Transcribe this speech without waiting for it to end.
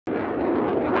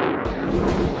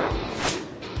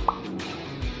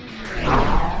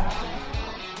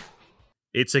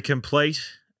It's a complete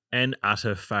and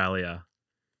utter failure.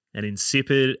 An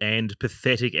insipid and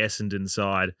pathetic Essendon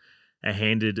side are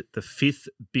handed the 5th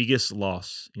biggest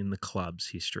loss in the club's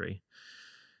history.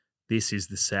 This is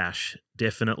the Sash,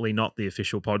 definitely not the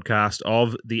official podcast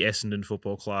of the Essendon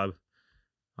Football Club.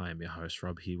 I am your host,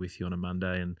 Rob, here with you on a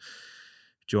Monday, and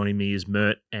joining me is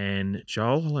Mert and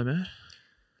Joel. Hello, Mert.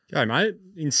 Go, mate.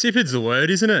 Insipid's the word,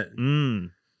 isn't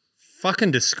it?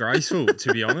 Fucking disgraceful,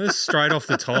 to be honest. Straight off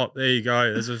the top. There you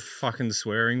go. There's a fucking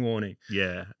swearing warning.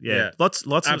 Yeah. Lots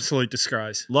absolute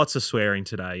disgrace. Lots of swearing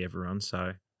today, everyone.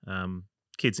 So,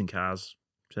 kids in cars,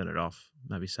 turn it off.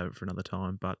 Maybe save it for another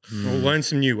time. But Well, learn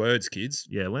some new words, kids.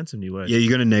 Yeah, learn some new words. Yeah,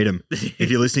 you're going to need them. If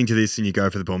you're listening to this and you go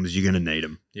for the Bombers, you're going to need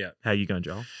them. Yeah. How you going,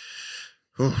 Joel?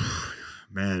 Oh,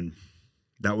 man,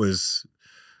 that was...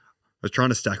 I was trying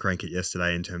to stack rank it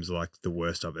yesterday in terms of like the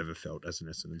worst I've ever felt as an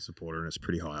Essendon supporter, and it's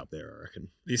pretty high up there, I reckon.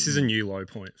 This is a new low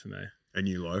point for me. A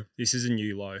new low? This is a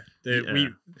new low.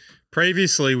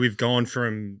 Previously, we've gone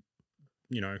from,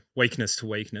 weakness to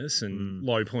weakness and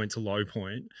low point to low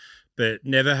point, but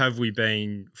never have we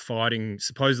been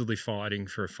supposedly fighting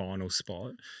for a final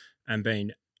spot and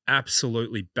been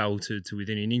absolutely belted to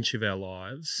within an inch of our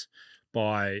lives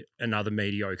by another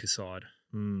mediocre side.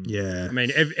 Yeah. I mean,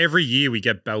 every year we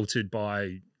get belted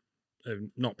by a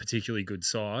not particularly good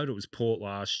side. It was Port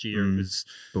last year. It was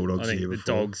Bulldogs the year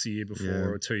before. Dogs the year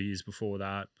before, or 2 years before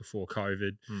that, before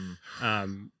COVID.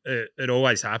 It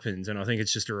always happens, and I think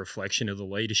it's just a reflection of the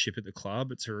leadership at the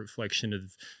club. It's a reflection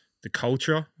of the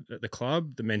culture at the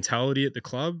club, the mentality at the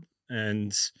club,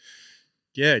 and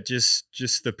yeah,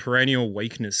 just the perennial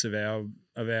weakness of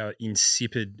our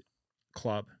insipid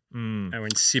club. Our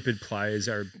insipid players,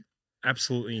 our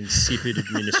absolutely insipid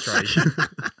administration.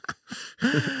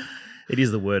 It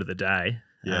is the word of the day.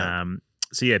 Yeah.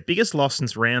 Biggest loss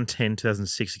since round 10,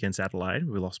 2006 against Adelaide.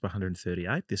 We lost by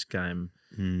 138. This game,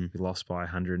 we lost by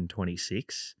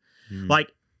 126.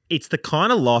 Like, it's the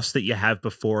kind of loss that you have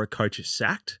before a coach is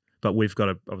sacked, but we've got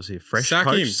obviously a fresh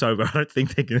coach, so I don't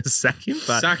think they're going to sack him.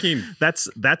 But sack him.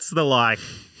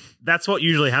 That's what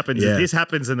usually happens. Yeah. If this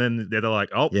happens, and then they're like,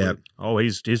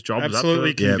 his job's absolutely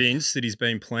up. Convinced that he's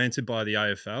been planted by the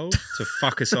AFL to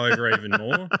fuck us over even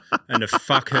more and to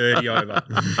fuck Hurdy over.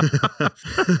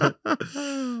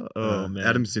 Oh man,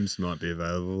 Adam Simpson might be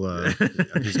available.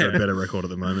 He's got a better record at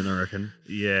the moment, I reckon.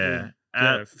 Yeah.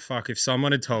 If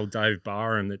someone had told Dave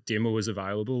Barham that Dimmer was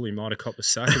available, he might have copped a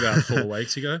sack about 4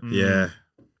 weeks ago. Yeah.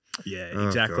 Yeah,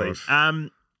 exactly.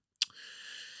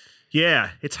 Yeah,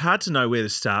 it's hard to know where to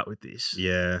start with this.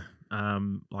 Yeah.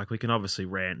 We can obviously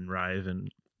rant and rave, and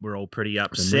we're all pretty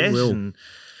upset. And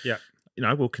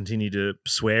we'll continue to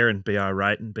swear and be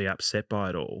irate and be upset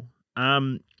by it all.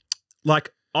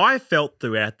 I felt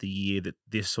throughout the year that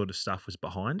this sort of stuff was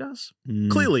behind us.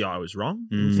 Clearly I was wrong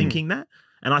in thinking that.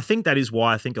 And I think that is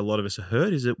why I think a lot of us are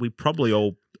hurt, is that we probably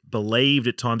all believed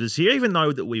at times this year, even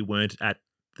though that we weren't at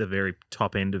the very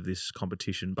top end of this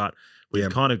competition, but we've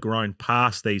kind of grown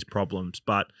past these problems.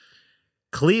 But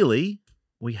clearly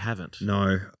we haven't.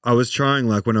 No, I was trying,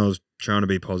 when I was trying to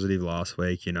be positive last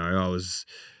week, I was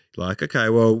like, okay,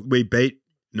 well, we beat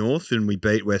North and we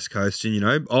beat West Coast, and,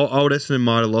 old Essendon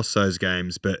might have lost those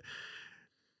games, but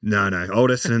no,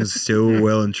 old Essendon's still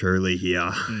well and truly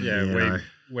here. Yeah,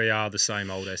 we are the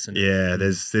same old Essendon. Yeah,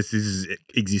 this is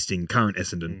existing, current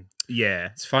Essendon. Yeah.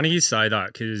 It's funny you say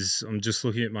that, because I'm just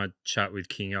looking at my chat with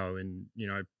Kingo, and,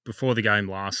 before the game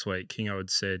last week, Kingo had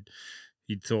said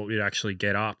he thought we'd actually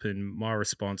get up, and my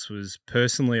response was,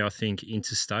 personally, I think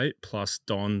interstate plus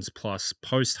Dons plus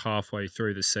post halfway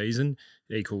through the season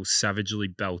equals savagely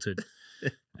belted.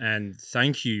 And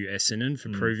thank you, Essendon, for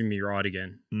proving me right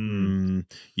again.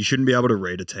 You shouldn't be able to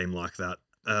read a team like that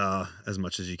as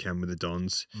much as you can with the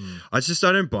Dons. I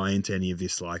don't buy into any of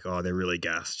this they're really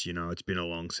gassed, it's been a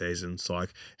long season. It's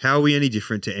how are we any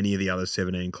different to any of the other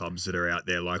 17 clubs that are out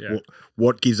there?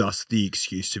 What gives us the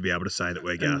excuse to be able to say that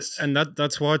we're gassed? And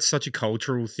that's why it's such a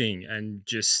cultural thing, and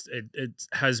just it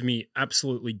has me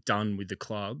absolutely done with the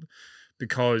club,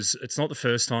 because it's not the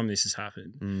first time this has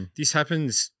happened. This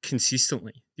happens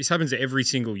consistently. This happens every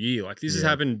single year. This has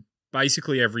happened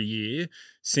basically every year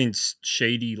since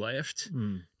Sheedy left,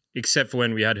 except for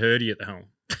when we had Hurdy at the helm.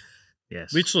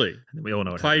 Yes. Literally. We all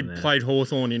know what happened there. Played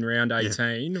Hawthorn in round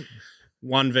 18,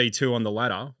 1v2 on the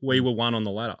ladder. We were 1 on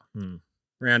the ladder.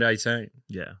 Round 18.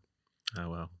 Yeah. Oh,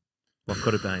 well. What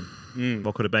could have been?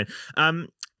 What could have been?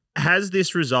 Has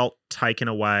this result taken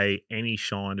away any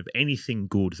shine of anything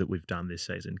good that we've done this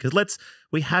season? Because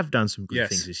we have done some good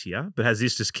things this year, but has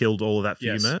this just killed all of that for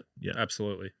you, Mert? Yeah,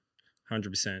 absolutely.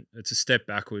 100%. It's a step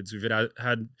backwards. We've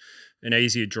had an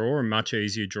easier draw, a much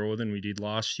easier draw than we did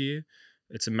last year.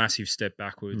 It's a massive step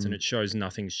backwards, and it shows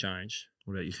nothing's changed.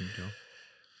 What about you think, Joel?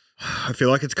 I feel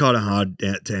like it's kind of hard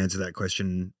to answer that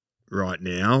question right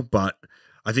now, but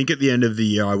I think at the end of the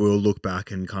year, I will look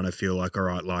back and kind of feel like, all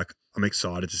right, like I'm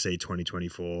excited to see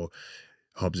 2024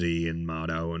 Hobbsy and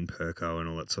Mardo and Perko and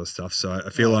all that sort of stuff. So I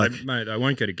feel like... Mate, they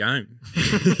won't get a game.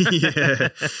 Yeah.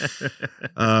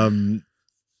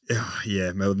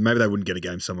 Yeah, maybe they wouldn't get a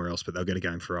game somewhere else, but they'll get a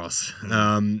game for us.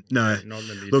 No, not in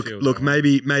the midfield, look,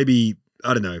 maybe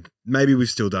I don't know. Maybe we've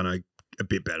still done a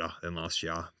bit better than last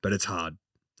year, but it's hard.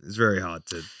 It's very hard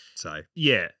to say.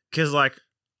 Yeah, because like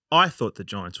I thought the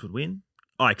Giants would win.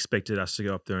 I expected us to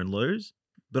go up there and lose,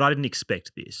 but I didn't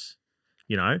expect this,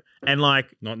 you know? And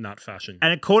like... Not in that fashion.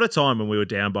 And at quarter time when we were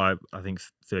down by, I think,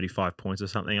 35 points or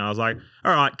something, I was like,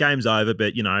 all right, game's over,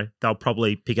 but, you know, they'll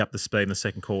probably pick up the speed in the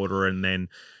second quarter and then,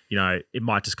 you know, it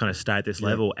might just kind of stay at this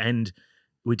level. And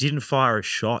we didn't fire a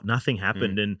shot. Nothing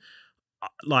happened. And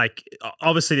like,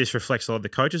 obviously this reflects a lot of the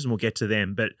coaches and we'll get to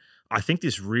them, but I think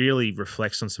this really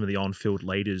reflects on some of the on-field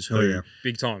leaders who,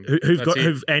 big time,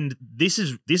 and this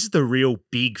is the real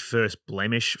big first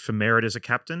blemish for Mert as a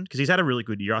captain, because he's had a really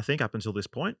good year, I think, up until this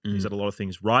point. He's had a lot of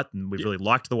things right, and we've really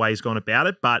liked the way he's gone about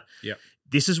it. But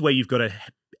this is where you've got to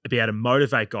be able to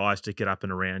motivate guys to get up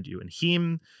and around you, and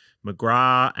him,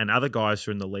 McGrath, and other guys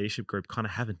who are in the leadership group kind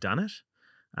of haven't done it.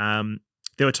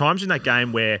 There were times in that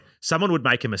game where someone would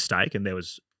make a mistake, and there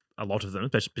was a lot of them,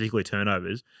 particularly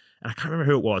turnovers. And I can't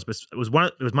remember who it was, but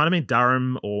it might have been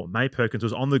Durham or May Perkins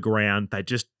was on the ground. They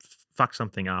just fucked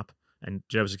something up and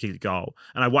GWS kicked a goal.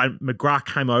 And McGrath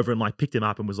came over and like picked him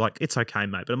up and was like, "It's okay,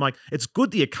 mate." But I'm like, it's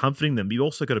good that you're comforting them, but you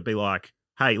also got to be like,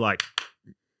 "Hey, like,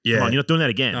 come on, you're not doing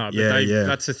that again." No, but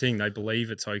that's the thing. They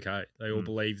believe it's okay. They all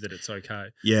believe that it's okay.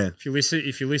 Yeah.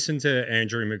 If you listen to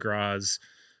Andrew McGrath's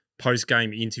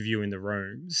post-game interview in the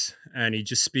rooms, and he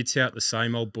just spits out the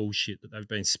same old bullshit that they've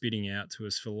been spitting out to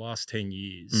us for the last 10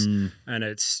 years. And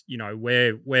it's, you know,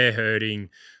 we're hurting.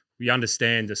 We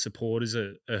understand the supporters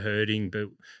are hurting, but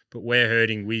we're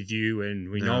hurting with you, and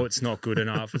we know it's not good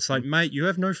enough. It's like, mate, you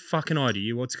have no fucking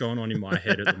idea what's going on in my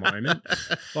head at the moment.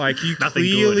 Like, you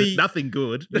nothing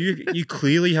good. you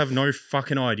clearly have no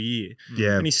fucking idea.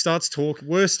 Yeah. And he starts talking.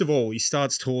 Worst of all, he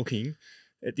starts talking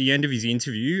at the end of his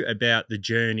interview about the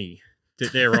journey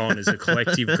that they're on as a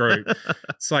collective group.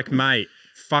 It's like, mate,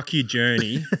 fuck your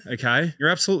journey, okay? You're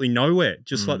absolutely nowhere,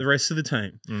 just like the rest of the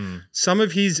team. Some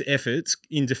of his efforts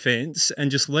in defence and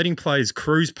just letting players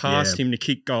cruise past him to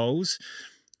kick goals.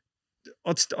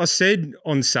 I said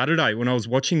on Saturday when I was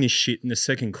watching this shit in the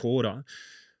second quarter,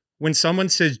 when someone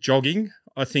says jogging,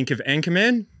 I think of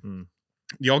Anchorman,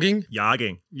 yogging.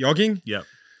 Yep.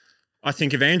 I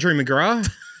think of Andrew McGrath.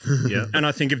 Yeah. And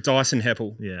I think of Dyson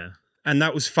Heppel. Yeah. And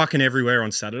that was fucking everywhere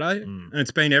on Saturday. And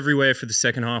it's been everywhere for the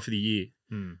second half of the year.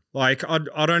 Like,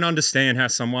 I don't understand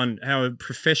how a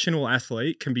professional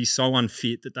athlete can be so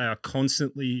unfit that they are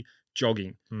constantly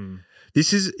jogging.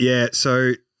 This is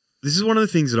one of the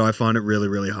things that I find it really,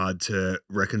 really hard to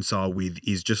reconcile with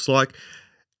is just like,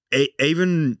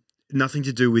 even nothing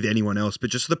to do with anyone else, but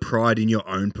just the pride in your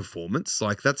own performance.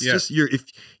 Like, that's just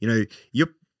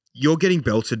you're getting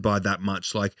belted by that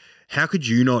much. Like, how could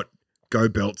you not go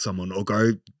belt someone or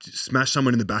go smash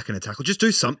someone in the back in a tackle? Just do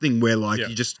something where like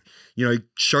you just, you know,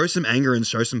 show some anger and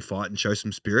show some fight and show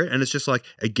some spirit. And it's just like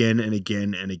again and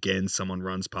again and again, someone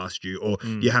runs past you, or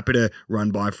you're happy to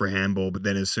run by for a handball, but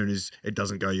then as soon as it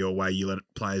doesn't go your way, you let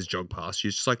players jog past you.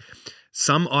 It's just like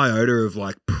some iota of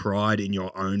like pride in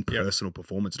your own personal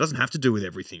performance. It doesn't have to do with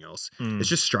everything else. It's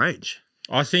just strange.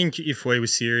 I think if we were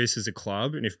serious as a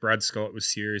club and if Brad Scott was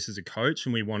serious as a coach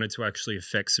and we wanted to actually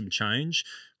affect some change,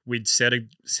 we'd set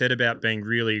about being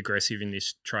really aggressive in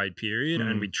this trade period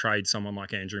and we'd trade someone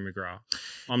like Andrew McGrath.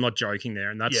 I'm not joking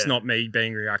there. And that's not me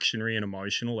being reactionary and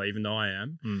emotional, even though I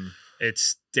am.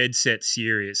 It's dead set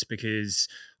serious because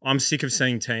I'm sick of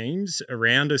seeing teams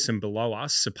around us and below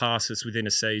us surpass us within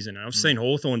a season. And I've seen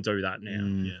Hawthorn do that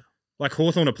now. Like,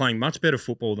 Hawthorn are playing much better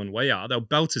football than we are. They'll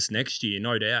belt us next year,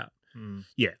 no doubt.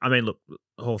 Yeah, I mean, look,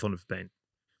 Hawthorn have been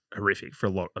horrific for a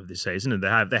lot of this season, and they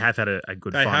have had a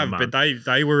good. They have, month. But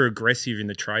they were aggressive in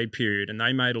the trade period, and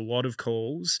they made a lot of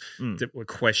calls that were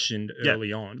questioned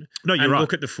early on. No, you're right.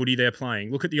 Look at the footy they're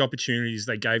playing. Look at the opportunities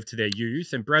they gave to their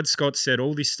youth. And Brad Scott said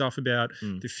all this stuff about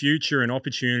the future and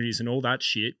opportunities and all that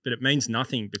shit, but it means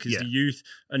nothing because the youth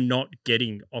are not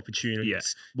getting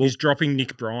opportunities. Well, he's dropping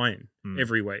Nick Bryan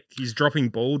every week. He's dropping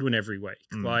Baldwin every week.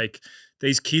 Like,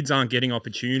 these kids aren't getting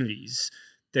opportunities.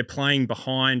 They're playing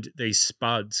behind these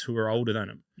spuds who are older than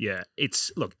them. Yeah,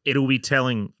 it'll be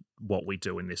telling what we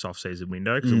do in this off-season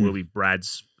window, because it will be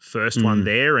Brad's first one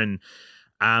there. And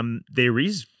there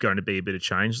is going to be a bit of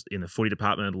change in the footy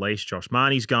department, at least. Josh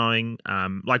Marnie's going.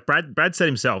 Like Brad said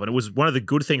himself, and it was one of the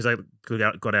good things I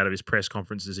got out of his press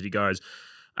conferences that he goes,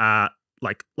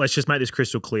 like, let's just make this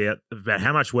crystal clear about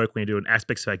how much work we do in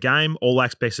aspects of our game, all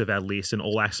aspects of our list, and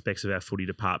all aspects of our footy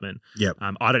department. Yep.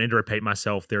 I don't need to repeat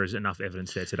myself. There is enough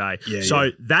evidence there today. Yeah, so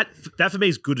that for me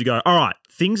is good to go, all right,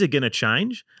 things are going to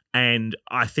change. And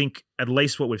I think at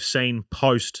least what we've seen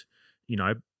post,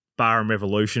 Bar and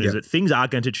Revolution is that things are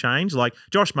going to change. Like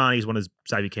Josh Marnie is one of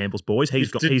Xavier Campbell's boys. He's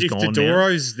gone now. If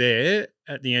Dodoro's there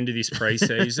at the end of this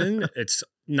preseason, it's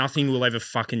nothing will ever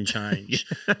fucking change.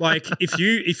 Like if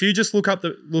you just look at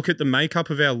the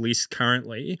makeup of our list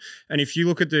currently, and if you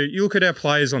look at our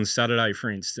players on Saturday,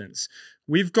 for instance,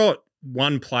 we've got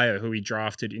one player who we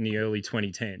drafted in the early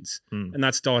 2010s, and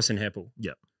that's Dyson Heppel.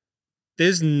 Yep.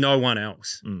 There's no one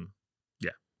else.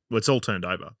 Yeah. Well, it's all turned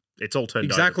over. It's all turned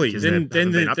exactly. over. Then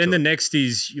the next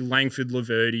is your Langford,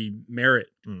 Laverty, Merritt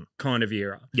kind of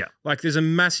era. Yeah. Like there's a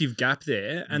massive gap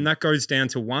there, and that goes down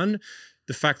to one,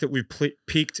 the fact that we've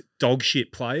picked dog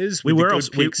shit players. We were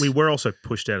also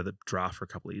pushed out of the draft for a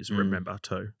couple of years, remember,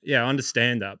 too. Yeah, I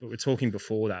understand that, but we're talking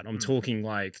before that. I'm talking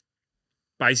like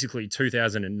basically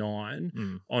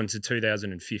 2009 on to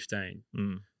 2015.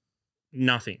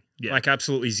 Nothing. Yeah. Like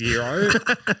absolutely zero.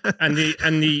 and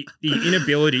the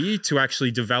inability to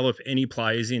actually develop any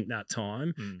players in that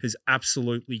time has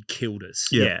absolutely killed us.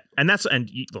 Yeah.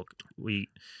 Look, we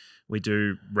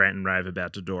do rant and rave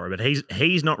about Dodoro, but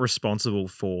he's not responsible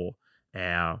for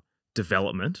our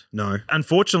development. No.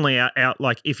 Unfortunately, our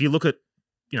like if you look at,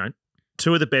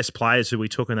 two of the best players who we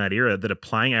took in that era that are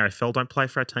playing AFL don't play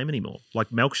for our team anymore. Like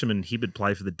Melksham and Hibbard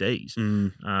play for the Ds.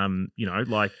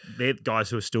 Like they're guys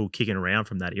who are still kicking around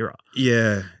from that era.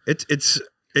 Yeah, it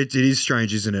is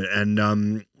strange, isn't it?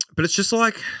 And but it's just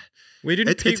like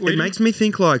it makes me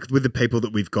think like with the people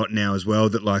that we've got now as well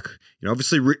that like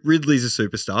obviously Ridley's a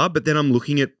superstar, but then I'm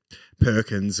looking at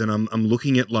Perkins and I'm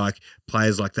looking at like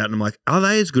players like that and I'm like, are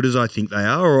they as good as I think they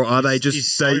are, or are they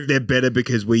just they're better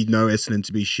because we know Essendon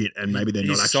to be shit and maybe they're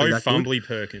not actually that good? He's so fumbly,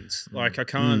 Perkins. Like I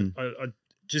can't. I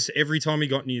just every time he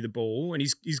got near the ball, and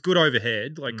he's good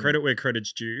overhead, like credit where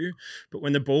credit's due, but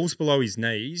when the ball's below his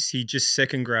knees, he just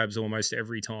second grabs almost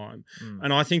every time,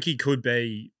 and I think he could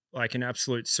be like an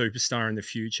absolute superstar in the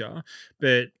future,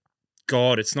 but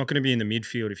God, it's not going to be in the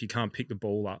midfield if you can't pick the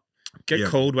ball up. Get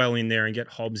Caldwell in there and get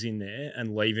Hobbs in there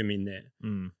and leave him in there.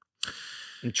 And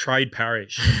trade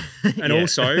Parrish. And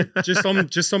also, just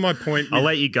on my point. I'll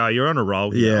let you go. You're on a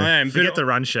roll. Yeah. I am. Forget the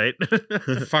run sheet.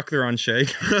 Fuck the run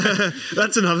sheet.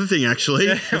 That's another thing, actually.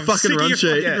 Yeah, the fucking run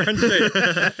sheet.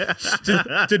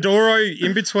 Dodoro,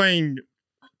 in between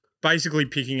basically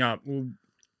picking up,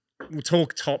 we'll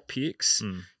talk top picks.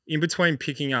 In between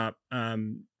picking up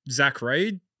Zach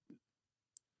Reid,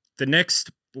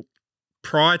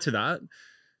 prior to that,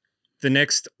 the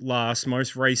next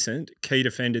most recent key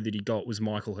defender that he got was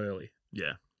Michael Hurley.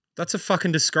 Yeah. That's a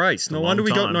fucking disgrace. No wonder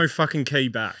we got no fucking key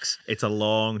backs. It's a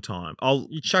long time.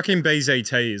 You chuck in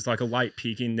BZT as like a late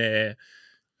pick in there.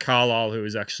 Carlisle, who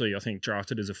was actually, I think,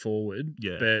 drafted as a forward.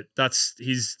 Yeah. But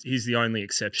he's the only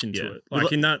exception to it. Like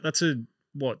that's a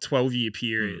 12-year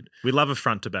period. We love a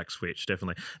front to back switch,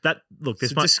 definitely.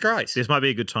 This disgrace. This might be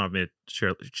a good time for me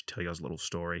to tell you guys a little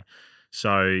story.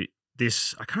 So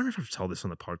I can't remember if I've told this on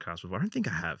the podcast before. I don't think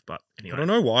I have, but anyway. I don't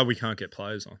know why we can't get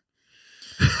players on.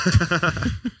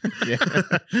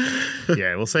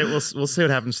 Yeah, we'll see. We'll see what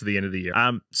happens to the end of the year.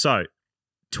 So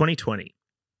 2020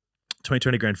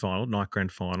 grand final, night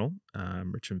grand final.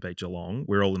 Richmond beat Geelong.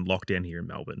 We're all in lockdown here in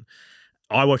Melbourne.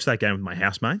 I watched that game with my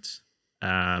housemates.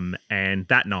 And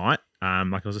that night,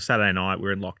 like it was a Saturday night, we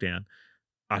were in lockdown.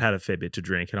 I'd had a fair bit to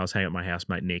drink and I was hanging out with my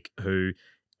housemate, Nick, who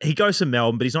he goes to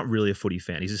Melbourne, but he's not really a footy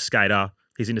fan. He's a skater.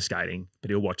 He's into skating, but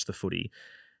he'll watch the footy.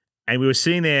 And we were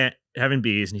sitting there having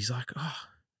beers and he's like, oh,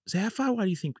 so how far away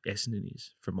do you think Essendon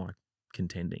is from like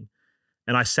contending?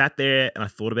 And I sat there and I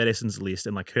thought about Essendon's list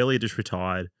and like Hurley had just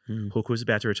retired. Hooker was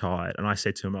about to retire. And I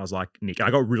said to him, I was like, Nick, and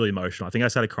I got really emotional. I think I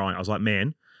started crying. I was like,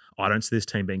 man, I don't see this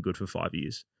team being good for 5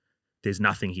 years. There's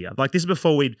nothing here. Like this is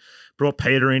before we'd brought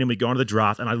Peter in and we'd gone to the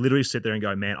draft and I literally sit there and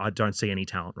go, man, I don't see any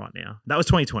talent right now. That was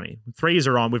 2020. 3 years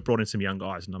are on, we've brought in some young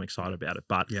guys and I'm excited about it.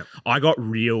 But I got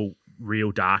real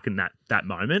dark in that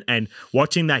moment. And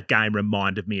watching that game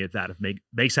reminded me of that, of me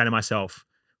saying to myself,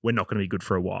 we're not going to be good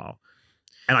for a while.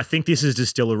 And I think this is just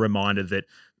still a reminder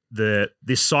that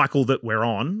this cycle that we're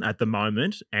on at the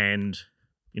moment and,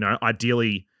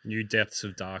 ideally – new depths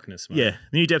of darkness, mate. Yeah,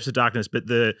 new depths of darkness. But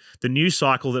the new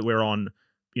cycle that we're on,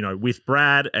 with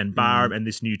Brad and Barb and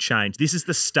this new change, this is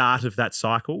the start of that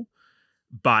cycle.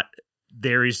 but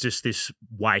there is just this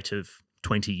weight of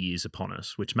 20 years upon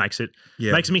us, which makes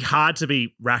Yeah. me hard to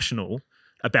be rational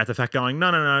about the fact going,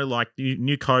 no, like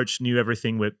new coach, new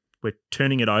everything. We're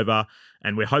turning it over,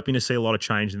 and we're hoping to see a lot of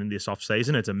change in this off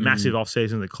season. It's a massive off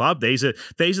season of the club. These are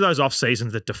those off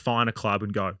seasons that define a club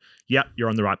and go, yep, you're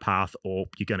on the right path, or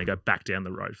you're going to go back down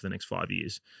the road for the next 5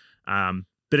 years.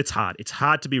 But it's hard. It's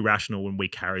hard to be rational when we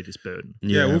carry this burden.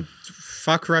 Yeah, well,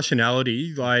 fuck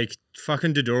rationality. Like,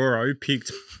 fucking Dodoro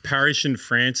picked Parrish and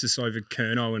Francis over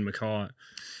Curnow and Mackay.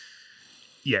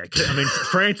 Yeah, I mean,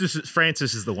 Francis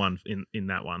is the one in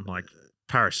that one. Like,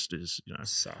 Parrish is,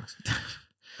 Sucks.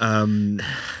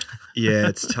 Yeah,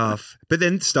 it's tough. But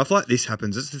then stuff like this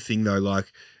happens. That's the thing, though.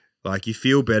 Like you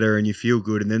feel better and you feel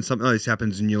good, and then something like this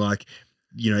happens, and you're like,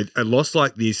 a loss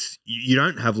like this, you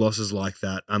don't have losses like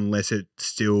that unless it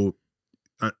still,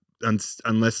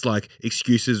 unless like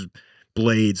excuses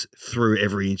bleeds through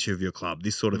every inch of your club.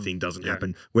 This sort of thing doesn't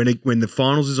happen when the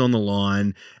finals is on the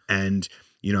line, and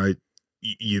you're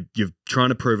trying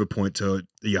to prove a point to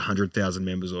your 100,000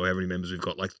 members or how many members we've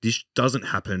got. Like, this doesn't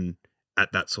happen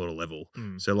at that sort of level.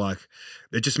 So like,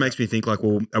 it just makes me think like,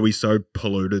 well, are we so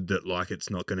polluted that like it's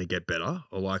not going to get better,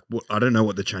 or like, I don't know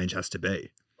what the change has to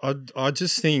be. I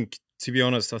just think, to be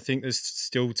honest, I think there's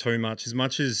still too much. As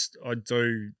much as I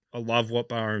love what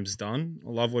Barham's done.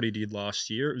 I love what he did last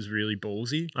year. It was really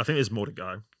ballsy. I think there's more to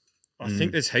go. I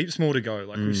think there's heaps more to go.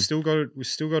 Like we've still got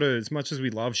to, as much as we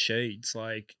love Sheeds,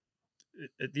 like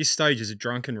at this stage is a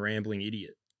drunken rambling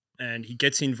idiot, and he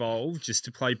gets involved just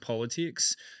to play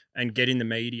politics and get in the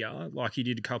media like he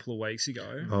did a couple of weeks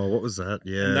ago. Oh, what was that?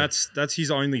 Yeah. And that's his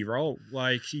only role.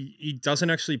 Like he doesn't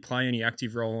actually play any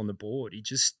active role on the board. He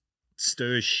just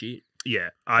stirs shit.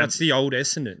 Yeah. That's the old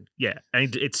Essendon. Yeah.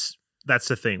 And that's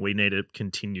the thing. We need to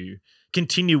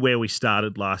continue where we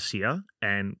started last year.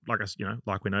 And like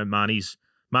we know, Marnie's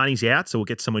out, so we'll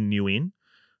get someone new in.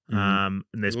 And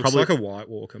there's Looks probably like a White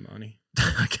Walker, Marnie.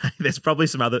 Okay, there's probably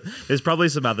some other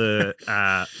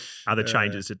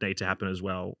changes that need to happen as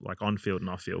well, like on field and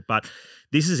off field. But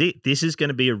this is it. This is going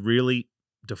to be a really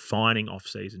defining off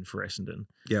season for Essendon.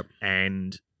 Yep.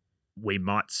 And we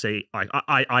might see.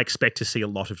 I expect to see a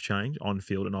lot of change on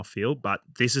field and off field. But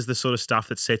this is the sort of stuff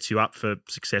that sets you up for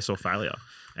success or failure.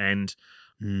 And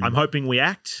I'm hoping we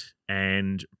act.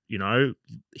 And,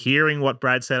 hearing what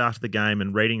Brad said after the game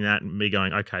and reading that and me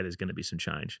going, okay, there's going to be some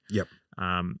change. Yep.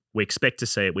 We expect to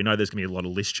see it. We know there's going to be a lot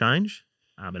of list change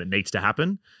and it needs to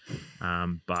happen.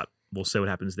 But we'll see what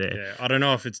happens there. Yeah, I don't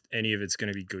know if any of it's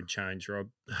going to be good change, Rob.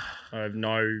 I have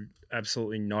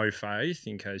absolutely no faith,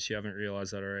 in case you haven't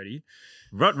realised that already.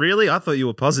 What, really? I thought you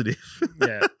were positive.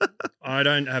 Yeah. I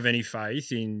don't have any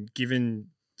faith in, given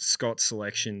Scott's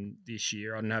selection this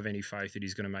year, I don't have any faith that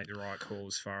he's going to make the right call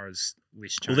as far as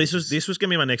list changes. Well, this was going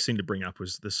to be my next thing to bring up,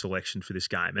 was the selection for this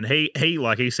game. And he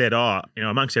said,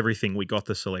 amongst everything, we got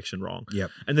the selection wrong. Yep.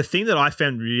 And the thing that I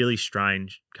found really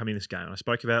strange coming this game, and I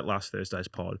spoke about it last Thursday's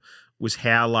pod, was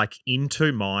how in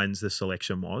two minds the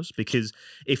selection was. Because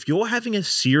if you're having a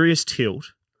serious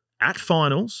tilt at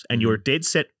finals and you're dead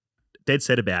set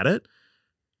about it,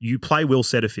 you play Will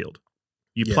Setterfield.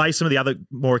 You play some of the other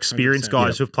more experienced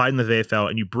guys who have played in the VFL,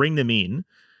 and you bring them in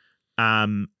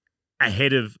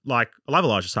ahead of, I love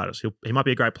Elijah Satos. He might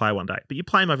be a great player one day, but you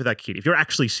play him over that kid if you're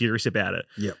actually serious about it.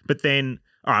 Yep. But then,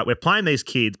 all right, we're playing these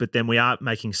kids, but then we are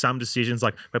making some decisions.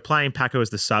 Like, we're playing Paco as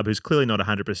the sub, who's clearly not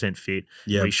 100% fit.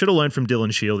 Yeah. We should have learned from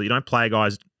Dylan Shield that you don't play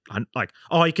guys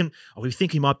we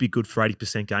think he might be good for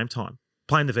 80% game time.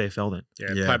 Play in the VFL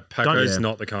then. Yeah. Paco's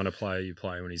not the kind of player you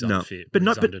play when he's unfit, but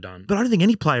he's underdone. But I don't think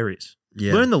any player is.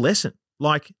 Yeah. Learn the lesson.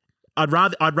 I'd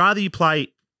rather you play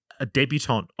a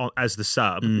debutant as the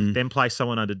sub than play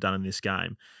someone underdone in this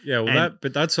game. Yeah, well,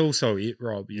 but that's also it,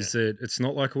 Rob, is that it's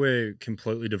not like we're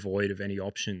completely devoid of any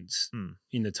options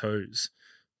in the twos.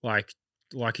 Like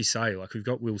you say, we've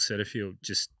got Will Setterfield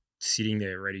just sitting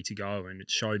there ready to go, and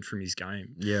it showed from his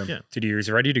game. Yeah. Today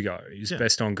he's ready to go. He's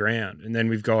best on ground. And then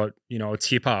we've got, a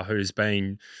tipper who's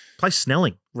been play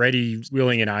Snelling. Ready,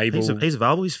 willing and able. He's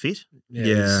available, he's fit.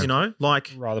 Yeah.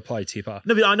 Rather play tipper.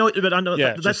 No, but I know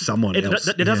that's just someone else.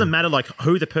 It doesn't matter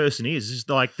who the person is. It's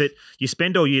that you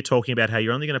spend all year talking about how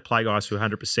you're only going to play guys who are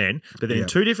 100%, but then in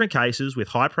two different cases with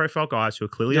high profile guys who are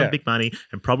clearly on big money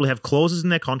and probably have clauses in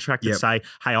their contract that say,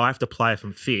 hey, I have to play if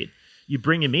I'm fit. You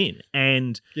bring him in,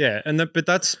 and but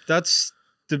that's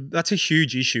a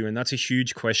huge issue, and that's a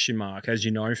huge question mark, as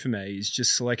you know, for me, is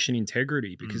just selection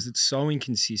integrity, because it's so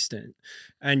inconsistent,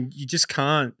 and you just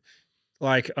can't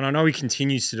and I know he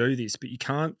continues to do this, but you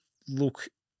can't look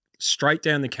straight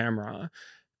down the camera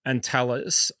and tell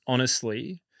us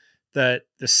honestly that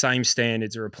the same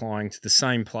standards are applying to the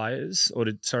same players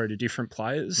to different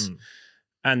players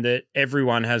and that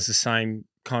everyone has the same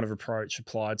kind of approach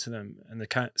applied to them and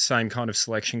the same kind of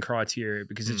selection criteria,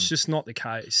 because it's just not the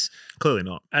case. Clearly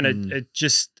not. And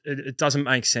it doesn't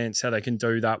make sense how they can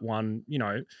do that one, you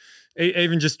know,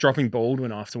 even just dropping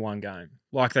Baldwin after one game,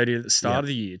 like they did at the start of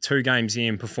the year. 2 games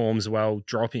in, performs well,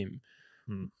 drop him.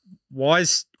 Why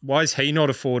is he not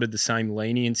afforded the same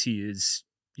leniency as,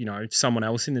 you know, someone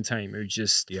else in the team who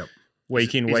just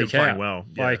week in, week out, well.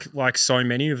 like so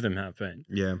many of them have been.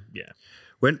 Yeah. Yeah.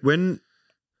 When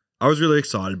I was really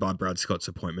excited by Brad Scott's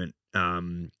appointment,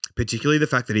 particularly the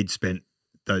fact that he'd spent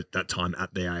that time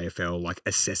at the AFL, like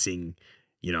assessing,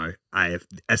 you know,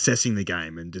 assessing the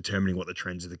game and determining what the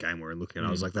trends of the game were and looking at it.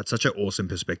 I was like, that's such an awesome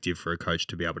perspective for a coach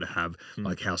to be able to have,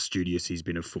 like how studious he's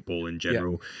been of football in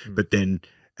general. But then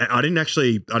I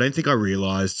don't think I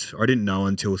realized, or I didn't know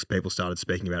until people started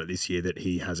speaking about it this year, that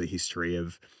he has a history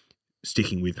of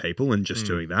sticking with people and just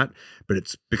doing that. But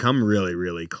it's become really,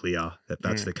 really clear that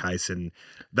that's the case. And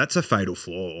that's a fatal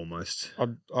flaw almost.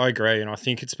 I agree. And I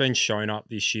think it's been shown up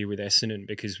this year with Essendon,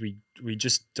 because we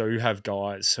just do have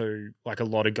guys who, like a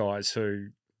lot of guys who,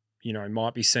 you know,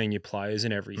 might be senior players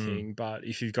and everything. But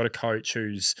if you've got a coach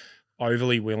who's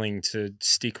overly willing to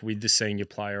stick with the senior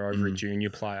player over a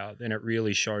junior player, then it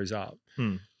really shows up.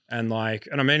 And I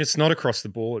mean, it's not across the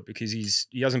board, because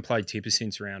he hasn't played Tipper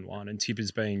since round 1, and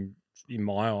Tipper's been, in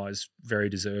my eyes, very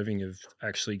deserving of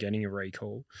actually getting a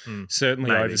recall.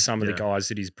 Certainly over some of the guys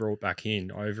that he's brought back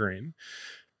in over him.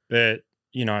 But,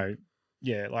 you know,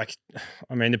 like,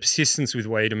 I mean, the persistence with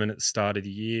Wiedemann at the start of the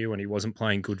year when he wasn't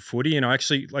playing good footy, and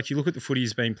actually, like, you look at the footy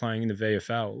he's been playing in the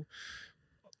VFL,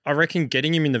 I reckon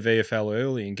getting him in the VFL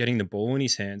early and getting the ball in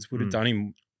his hands would have done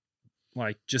him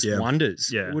like just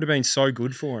wonders. It would have been so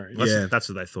good for him. That's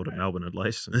what they thought of Melbourne, at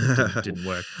least. It didn't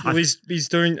work. Well, he's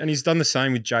done the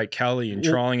same with Jake Kelly and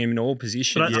trialling him in all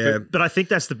positions. But I think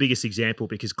that's the biggest example,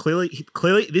 because clearly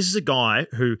this is a guy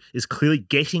who is clearly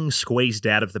getting squeezed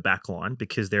out of the back line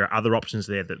because there are other options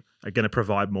there that are going to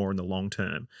provide more in the long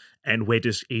term. And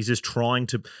he's just trying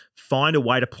to find a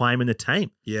way to play him in the team.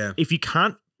 Yeah. If you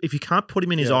can't put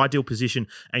him in his ideal position,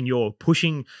 and you're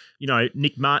pushing, you know,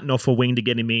 Nick Martin off a wing to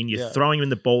get him in, you're throwing him in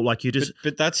the ball, like you're just.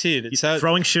 But that's it. It's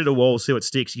throwing shit at a wall, see what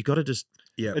sticks. You got to just.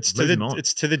 Yeah, it's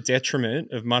to the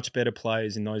detriment of much better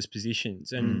players in those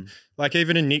positions, and like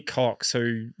even a Nick Cox,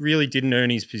 who really didn't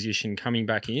earn his position coming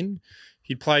back in.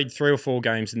 He'd played 3 or 4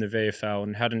 games in the VFL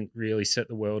and hadn't really set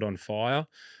the world on fire.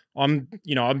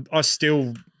 I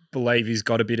still believe he's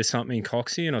got a bit of something in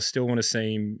Coxie, and I still want to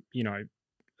see him, you know,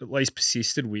 at least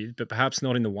persisted with, but perhaps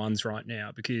not in the ones right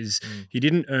now, because he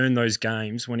didn't earn those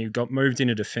games when he got moved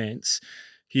into defence.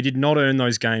 He did not earn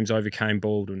those games over Kane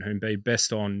Baldwin, who'd been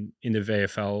best on in the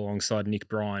VFL alongside Nick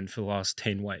Bryan for the last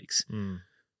 10 weeks.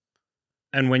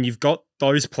 And when you've got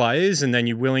those players and then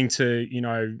you're willing to, you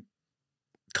know,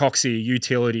 Coxie, a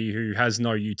utility who has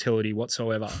no utility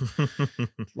whatsoever.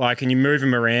 Like, and you move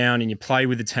him around and you play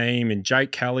with the team, and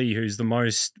Jake Kelly, who's the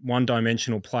most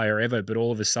one-dimensional player ever, but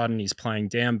all of a sudden he's playing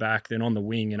down back, then on the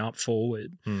wing and up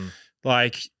forward.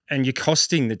 Like, and you're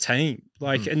costing the team.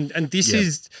 Like, and this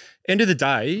is, end of the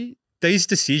day, these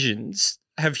decisions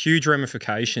have huge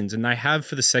ramifications, and they have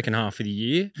for the second half of the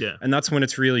year. Yeah. And that's when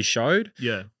it's really showed.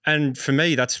 Yeah. And for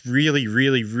me, that's really,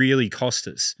 really, really cost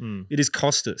us. It has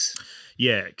cost us.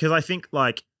 Yeah, because I think,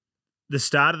 like, the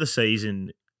start of the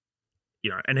season, you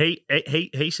know, and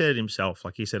he said it himself.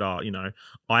 Like, he said, "Oh, you know,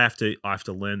 I have to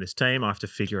learn this team. I have to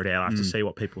figure it out. I have to see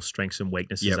what people's strengths and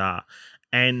weaknesses are."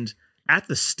 And at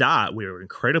the start, we were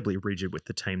incredibly rigid with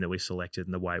the team that we selected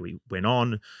and the way we went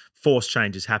on. Forced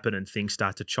changes happen and things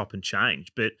start to chop and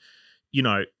change. But, you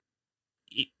know,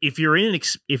 if you're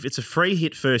if it's a free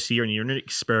hit first year and you're in an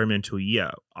experimental year,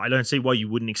 I don't see why you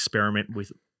wouldn't experiment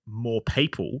with more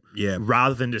people,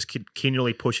 rather than just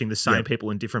continually pushing the same people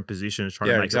in different positions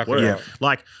trying to make it work.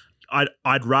 Like,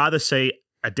 I'd rather see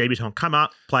a debutant come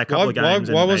up, play a couple of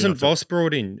games. Why wasn't Voss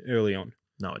brought in early on?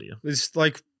 No idea. It's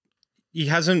like he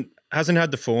hasn't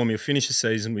had the form. He'll finish the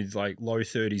season with like low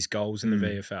 30s goals in the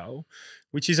VFL,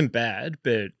 which isn't bad,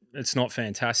 but it's not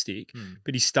fantastic.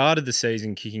 But he started the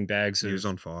season kicking bags. He was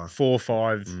on fire. 4,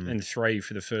 5, and 3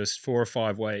 for the first 4 or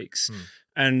 5 weeks,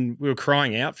 and we were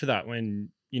crying out for that when,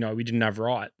 you know, we didn't have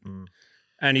Wright.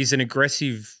 And he's an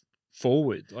aggressive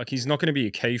forward. Like, he's not going to be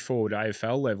a key forward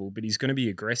AFL level, but he's going to be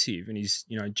aggressive, and he's,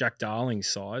 you know, Jack Darling's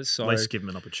size. So at least give him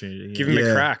an opportunity. Give him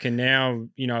a crack. And now,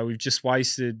 you know, we've just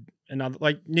wasted another,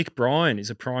 like Nick Bryan is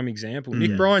a prime example.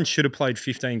 Nick Bryan should have played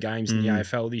 15 games in the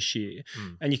AFL this year.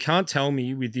 And you can't tell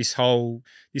me with this whole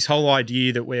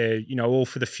idea that we're, you know, all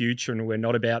for the future and we're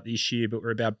not about this year, but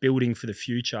we're about building for the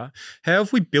future. How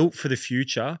have we built for the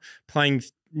future playing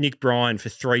Nick Bryan for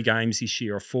 3 games this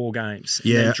year or 4 games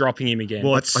and then dropping him again?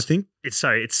 Well, I think it's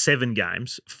 7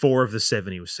 games. 4 of the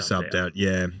 7 he was subbed out.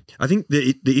 Yeah. I think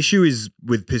the issue is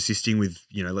with persisting with,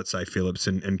 you know, let's say Phillips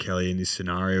and Kelly in this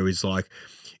scenario is like,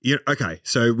 you know, okay,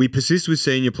 so we persist with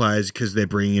senior players because they're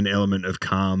bringing an element of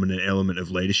calm and an element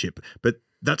of leadership, but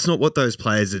that's not what those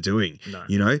players are doing. No.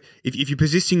 You know, if you're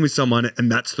persisting with someone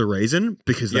and that's the reason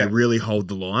because they really hold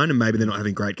the line and maybe they're not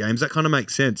having great games, that kind of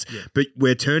makes sense. Yeah. But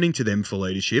we're turning to them for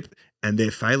leadership and they're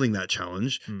failing that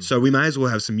challenge. So we may as well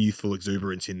have some youthful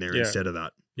exuberance in there instead of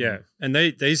that. Yeah. And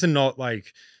these are not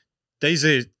like, these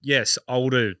are, yes,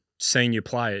 older senior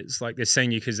players. Like they're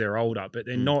senior because they're older, but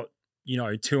they're not, you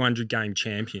know, 200 game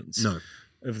champions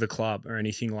of the club or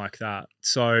anything like that.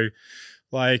 So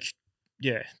like,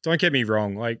 yeah, don't get me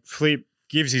wrong. Like Flip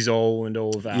gives his all and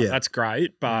all of that. Yeah. That's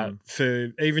great. But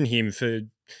for even him, for,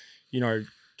 you know,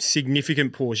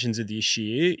 significant portions of this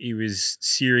year, he was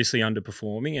seriously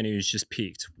underperforming and he was just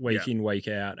picked week in, week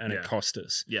out, and it cost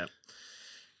us. Yeah.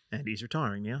 And he's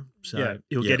retiring now. So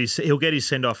he'll get his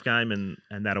send-off game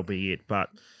and that'll be it. But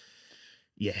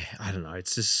yeah, I don't know.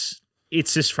 It's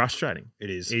just frustrating. It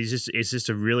is. It's just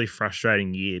a really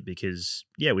frustrating year because,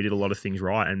 yeah, we did a lot of things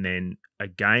right. And then a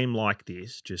game like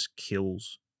this just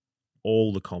kills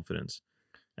all the confidence.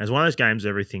 And it's one of those games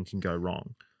everything can go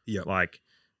wrong. Yeah. Like,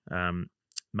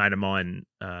 mate of mine,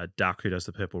 Duck, who does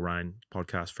the Purple Rain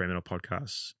podcast, Fremantle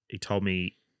podcast, he told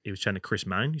me he was chatting to Chris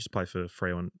Main, who used to play for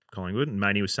Freo and Collingwood. And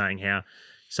Maney was saying how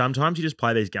sometimes you just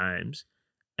play these games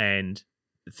and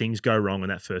things go wrong in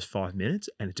that first 5 minutes,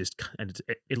 and it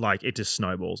just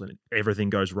snowballs and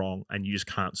everything goes wrong, and you just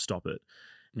can't stop it.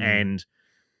 And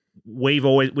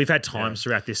we've had times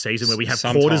throughout this season where we have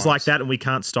quarters like that and we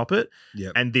can't stop it.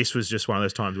 Yep. And this was just one of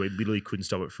those times where we literally couldn't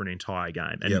stop it for an entire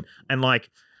game. And like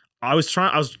I was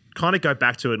kind of go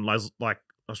back to it and I was like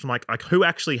who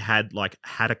actually had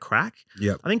a crack?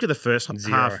 Yeah, I think to the first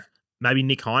half. Maybe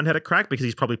Nick Hine had a crack because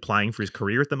he's probably playing for his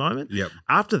career at the moment. Yep.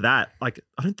 After that, like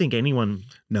I don't think anyone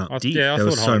did. Yeah, there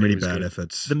were so many bad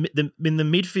efforts. The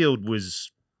midfield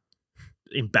was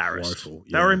embarrassed. Woeful,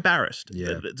 They were embarrassed.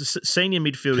 Yeah. The senior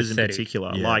midfielders in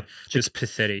particular, like just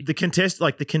pathetic. The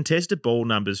contested ball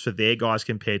numbers for their guys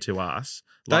compared to us.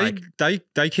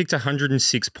 They kicked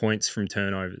 106 points from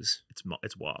turnovers.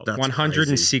 It's wild. That's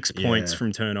 106 crazy. points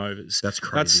from turnovers. That's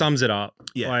crazy. That sums it up.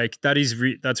 Yeah. Like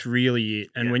that's really it.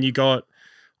 And when you got,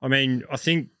 I mean, I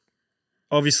think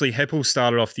obviously Heppel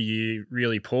started off the year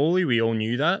really poorly. We all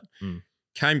knew that.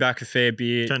 Came back a fair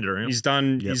bit. Turned it around. He's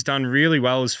done really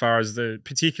well as far as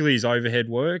particularly his overhead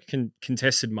work,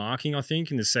 contested marking, I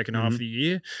think, in the second half of the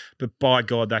year. But by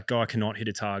God, that guy cannot hit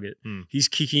a target. His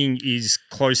kicking is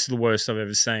close to the worst I've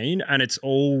ever seen, and it's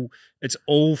all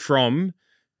from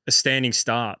a standing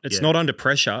start. It's not under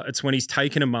pressure. It's when he's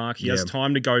taken a mark, he has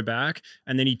time to go back,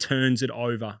 and then he turns it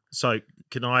over. So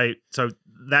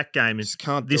that game is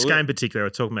this game in particular. We're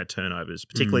talking about turnovers,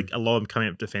 particularly a lot of them coming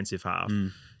up defensive half.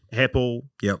 Heppel,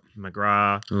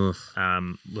 McGrath,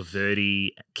 Laverty,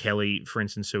 Kelly, for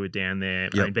instance, who were down there.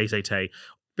 I mean, BCT.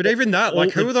 But even that,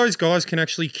 who of those guys can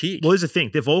actually kick? Well, here's the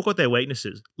thing. They've all got their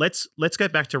weaknesses. Let's go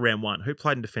back to round 1. Who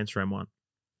played in defence round 1?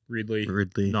 Ridley.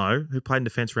 No, who played in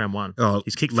defence round 1? Oh,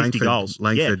 he's kicked 50 goals.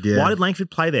 Langford, Why did Langford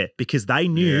play there? Because they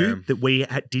knew that we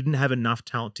didn't have enough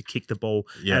talent to kick the ball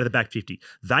out of the back 50.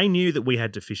 They knew that we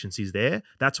had deficiencies there.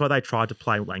 That's why they tried to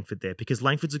play Langford there, because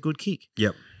Langford's a good kick.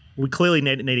 Yep. We clearly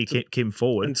need to keep him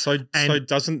forward. And so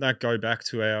doesn't that go back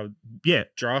to our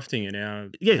drafting and our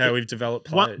how we've developed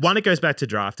players? One, it goes back to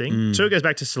drafting. 2, it goes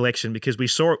back to selection, because we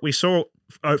saw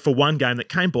for one game that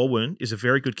Kane Baldwin is a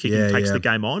very good kicker and takes the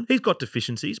game on. He's got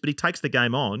deficiencies, but he takes the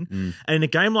game on. And in a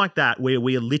game like that where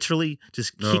we are literally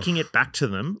just kicking it back to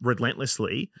them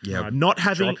relentlessly, not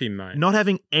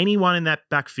having anyone in that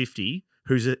back 50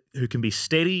 who can be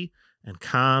steady and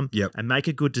calm and make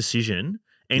a good decision.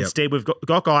 Instead, we've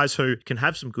got guys who can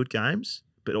have some good games,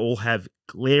 but all have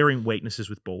glaring weaknesses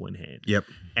with ball in hand. Yep.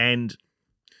 And,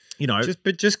 you know...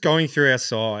 Just going through our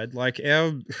side, like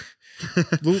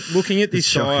looking at this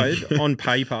side on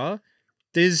paper,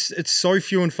 it's so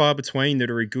few and far between that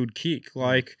are a good kick.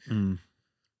 Like,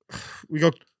 we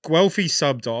got Guelphy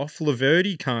subbed off,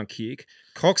 Laverty can't kick,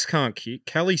 Cox can't kick,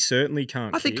 Kelly certainly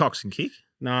can't kick. I think Cox can kick.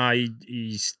 Nah,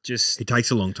 he's just... He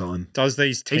takes a long time. Does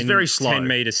these 10, he's very slow.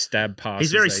 10-metre stab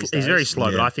passes. He's very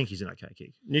slow, but I think he's an okay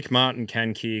kick. Nick Martin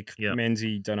can kick.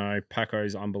 Menzie, don't know.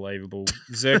 Paco's unbelievable.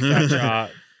 Zerk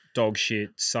Thatcher dog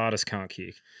shit. Sardis can't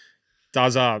kick.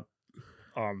 Does up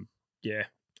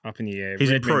up in the air.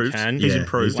 He's Redmond improved. Can. He's Yeah,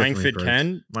 improved. he's definitely Langford improved.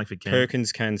 can. Langford can.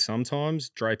 Perkins can sometimes.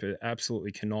 Draper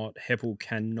absolutely cannot. Heppel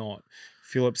cannot.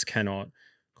 Phillips cannot.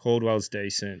 Caldwell's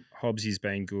decent. Hobbsy's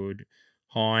been good.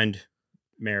 Hind,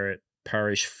 Merritt,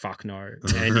 Parrish, fuck no.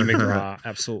 Andy McGrath,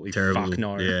 absolutely Terrible. fuck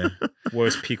no. Yeah.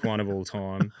 Worst pick one of all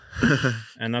time.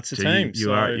 And that's the Gee, team.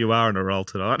 You are on a roll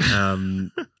tonight.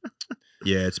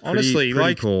 Yeah, it's pretty, Honestly, pretty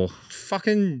like, poor.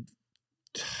 fucking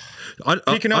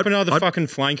Picking up another fucking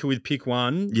flanker with pick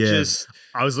one. Yeah. Just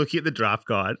I was looking at the draft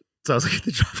guide. So I was looking at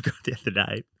the draft guide the other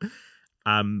day.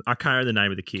 I can't remember the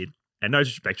name of the kid. And no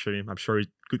disrespect to him. I'm sure he's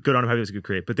good on him. Hope he has a good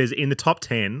career. But there's in the top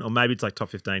 10, or maybe it's like top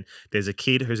 15, there's a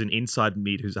kid who's an inside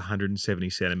mid who's 170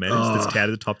 centimeters that's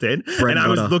counted the top 10. Brent and I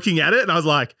was Nutter. looking at it and I was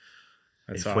like,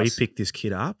 that's if we us. pick this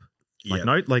kid up, like, Yep.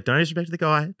 no, like, don't disrespect the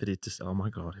guy, but it just, oh my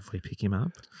God, if we pick him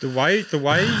up. The way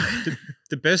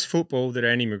the best football that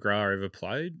Andy McGrath ever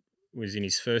played was in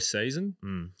his first season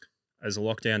as a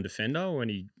lockdown defender when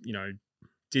he,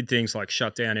 did things like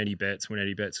shut down Eddie Betts when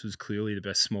Eddie Betts was clearly the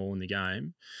best small in the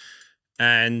game.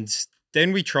 And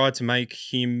then we tried to make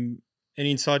him an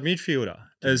inside midfielder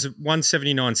as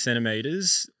 179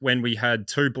 centimetres when we had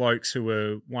two blokes who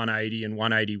were 180 and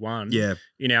 181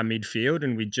 in our midfield,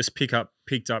 and we just picked up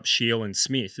Shield and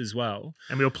Smith as well.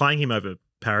 And we were playing him over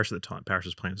Parrish at the time. Parrish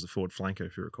was playing as the forward flanker,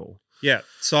 if you recall. Yeah.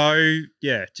 So,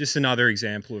 just another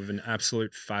example of an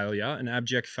absolute failure, an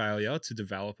abject failure to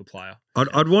develop a player.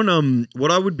 I'd want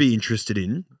what I would be interested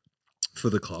in for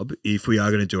the club, if we are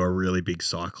going to do a really big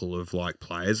cycle of like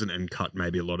players and cut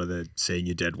maybe a lot of the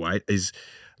senior dead weight, is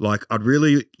like I'd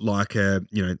really like you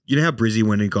know how Brizzy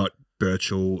went and got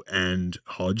Birchall and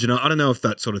Hodge, and I don't know if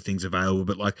that sort of thing's available,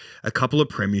 but like a couple of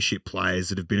premiership players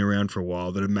that have been around for a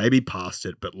while that have maybe passed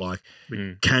it, but like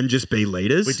can just be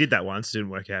leaders. We did that once. It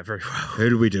didn't work out very well. Who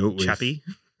did we do it with? Chappie.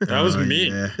 That was me.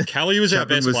 Yeah. Kelly was our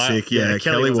Chapman best was player. sick. Yeah, Yeah,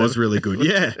 Kelly Kelly was really good.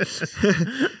 Yeah,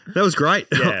 that was great.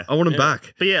 Yeah. I want him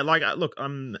back. But yeah, like, look,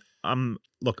 I'm Some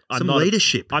not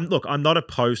leadership. I'm not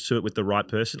opposed to it with the right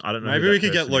person. I don't know. Maybe who we that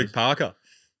could get person Luke is. Parker.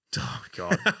 Oh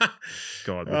God,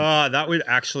 God. That would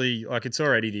actually, like, it's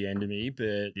already the end of me,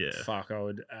 but Yeah. fuck, I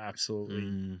would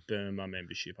absolutely burn my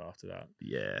membership after that.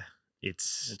 Yeah,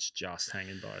 it's It's just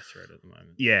hanging by a thread at the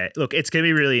moment. yeah. Look, it's going to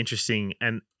be really interesting,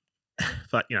 and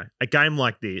but a game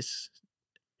like this,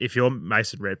 if you're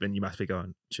Mason Redmond, you must be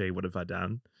going, gee, what have I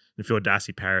done? If you're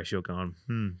Darcy Parish, you're going,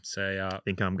 So, I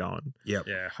think I'm going. Yep.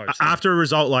 yeah, hope so. After a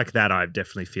result like that, I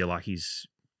definitely feel like he's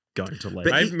going to leave.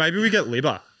 But Maybe we get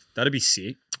Libba. That'd be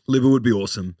sick. Liver would be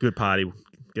awesome. Good party.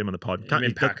 Get him on the pod. Him and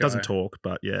He Paco. doesn't talk,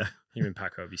 but yeah. Him and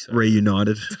Paco would be so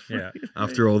Reunited Yeah.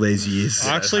 after all these years.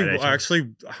 I hate each other.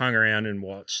 actually hung around and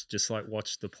watched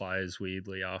the players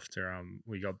weirdly after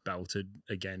we got belted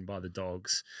again by the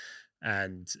Dogs,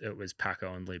 and it was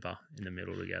Paco and Libba in the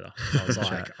middle together. I was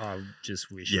like, I just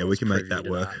wish. Yeah, I we was can make privy that to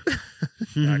work.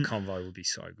 That convo would be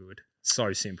so good,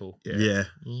 so simple. Yeah.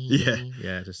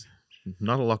 Yeah, just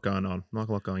not a lot going on. Not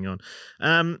a lot going on.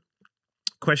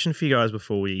 Question for you guys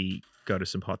before we go to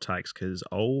some hot takes, because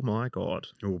oh my God,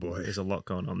 Oh boy. there's a lot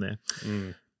going on there.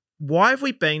 Mm. Why have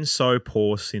we been so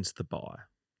poor since the bye?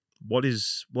 What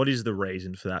is the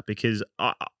reason for that? Because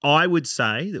I would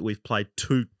say that we've played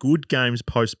two good games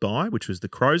post-bye, which was the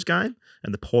Crows game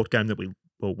and the Port game that we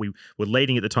were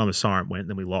leading at the time the siren went,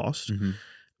 then we lost. Mhm.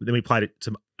 Then we played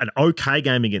an okay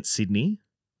game against Sydney,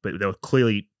 but there were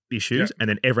clearly issues, Yeah. and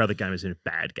then every other game is in a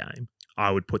bad game. I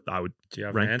would Do you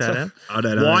have an rank that answer? out. I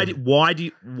don't know. Why do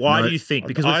you think?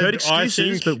 Because we've heard I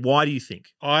excuses, think- but why do you think?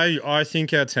 I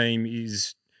think our team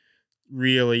is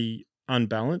really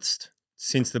unbalanced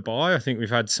since the bye. I think we've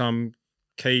had some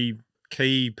key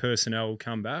personnel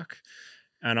come back,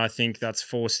 and I think that's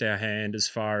forced our hand as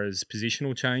far as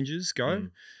positional changes go.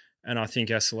 And I think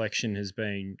our selection has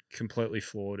been completely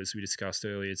flawed, as we discussed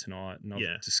earlier tonight, and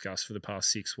I've discussed for the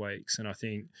past 6 weeks. And I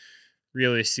think,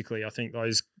 realistically, I think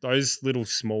those little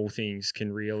small things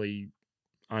can really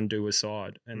undo a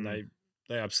side, and they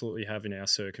absolutely have in our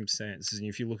circumstances. And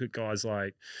if you look at guys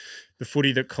like the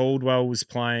footy that Caldwell was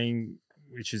playing,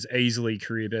 which is easily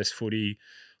career best footy,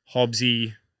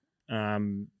 Hobbsy,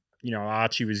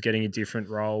 Archie was getting a different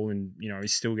role, and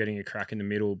he's still getting a crack in the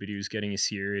middle, but he was getting a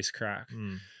serious crack.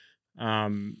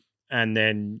 And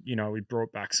then we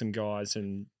brought back some guys,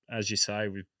 and as you say,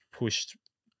 we've pushed.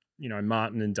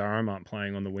 Martin and Durham aren't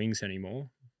playing on the wings anymore.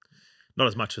 Not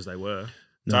as much as they were.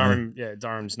 No.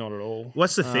 Durham's not at all.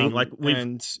 What's the thing? Like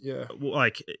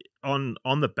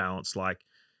on the balance, like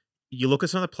you look at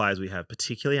some of the players we have,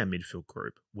 particularly our midfield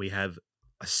group, we have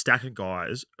a stack of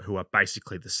guys who are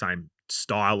basically the same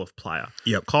style of player.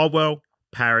 Yep. Caldwell,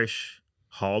 Parrish,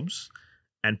 Hobbs,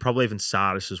 and probably even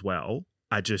Sardis as well,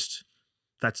 are just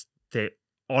they're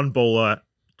on baller,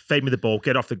 feed me the ball,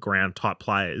 get off the ground type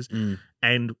players.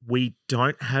 And we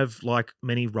don't have like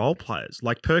many role players.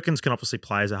 Like Perkins can obviously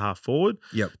play as a half forward.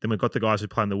 Yep. Then we've got the guys who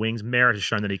play on the wings. Merritt has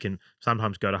shown that he can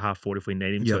sometimes go to half forward if we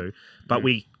need him to. But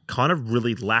we kind of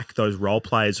really lack those role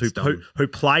players who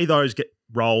play those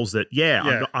roles that,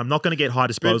 I'm not going to get high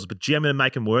disposals, but I'm going to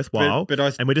make them worthwhile.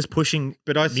 And we're just pushing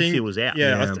midfielders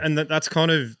out. And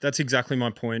that's exactly my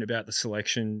point about the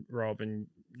selection, Rob, and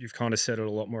you've kind of said it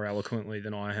a lot more eloquently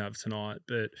than I have tonight.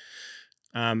 But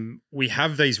we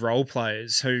have these role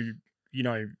players who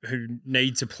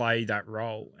need to play that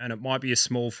role. And it might be a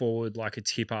small forward like a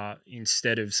Tipper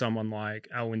instead of someone like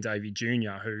Alwyn Davey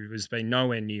Jr., who has been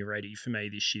nowhere near ready for me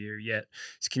this year, yet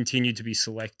has continued to be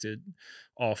selected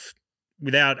off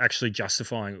without actually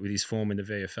justifying it with his form in the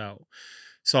VFL.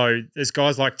 So there's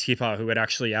guys like Tipper who would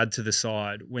actually add to the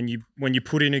side. When you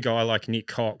put in a guy like Nick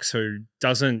Cox, who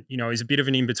doesn't, he's a bit of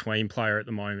an in-between player at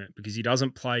the moment because he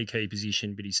doesn't play key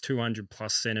position, but he's 200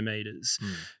 plus centimetres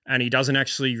and he doesn't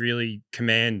actually really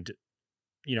command,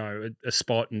 a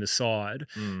spot in the side.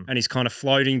 And he's kind of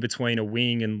floating between a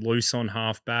wing and loose on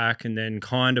half back and then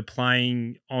kind of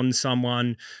playing on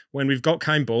someone when we've got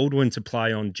Kane Baldwin to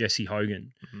play on Jesse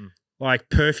Hogan. Like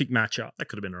perfect matchup. That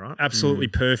could have been all right. Absolutely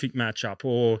perfect matchup.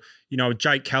 Or,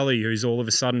 Jake Kelly, who's all of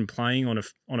a sudden playing on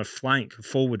a flank, a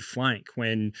forward flank,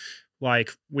 when like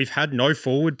we've had no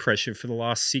forward pressure for the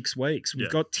last 6 weeks.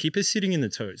 We've got Tipper sitting in the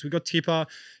twos. We've got Tipper,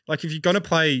 like if you're going to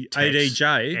play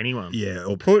ADJ. Anyone. Yeah.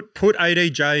 Or put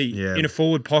ADJ in a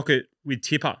forward pocket with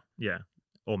Tipper. Yeah.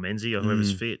 Or Menzie or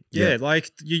whoever's fit. Yeah. Like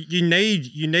you need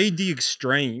the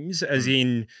extremes as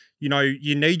in,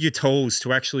 you need your tools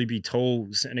to actually be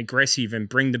tools and aggressive and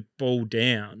bring the ball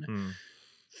down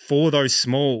for those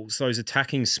smalls, those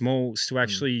attacking smalls to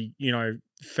actually,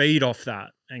 feed off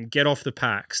that and get off the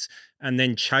packs and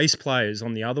then chase players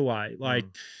on the other way. Like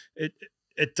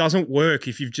it doesn't work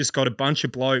if you've just got a bunch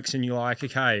of blokes and you're like,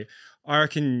 okay, I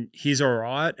reckon he's all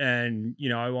right. And,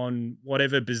 on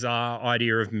whatever bizarre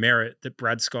idea of merit that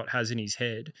Brad Scott has in his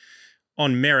head,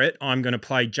 on merit, I'm going to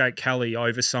play Jake Kelly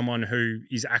over someone who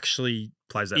is actually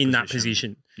plays that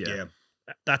position. Yeah.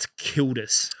 That's killed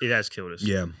us. It has killed us.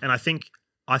 Yeah. And I think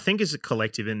as a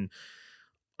collective, and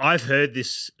I've heard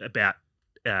this about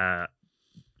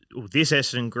this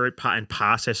Essendon group and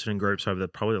past Essendon groups over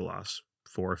probably the last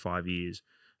 4 or 5 years,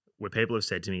 where people have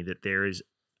said to me that there is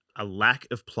a lack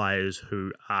of players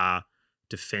who are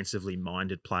defensively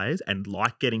minded players and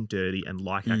like getting dirty and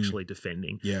like actually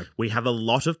defending. Yeah. We have a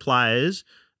lot of players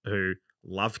who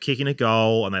love kicking a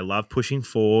goal and they love pushing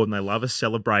forward and they love a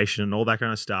celebration and all that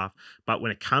kind of stuff. But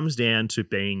when it comes down to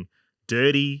being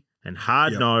dirty and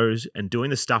hard-nosed and doing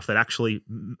the stuff that actually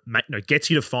gets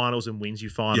you to finals and wins you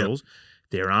finals,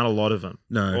 there aren't a lot of them.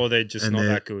 No. Or they're just not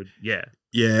that good. Yeah.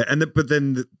 Yeah. But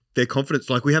then their confidence,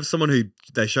 like we have someone who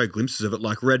they show glimpses of it,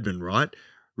 like Redmond, right?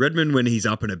 Redmond, when he's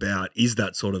up and about, is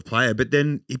that sort of player. But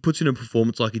then he puts in a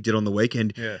performance like he did on the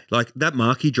weekend. Yeah. Like that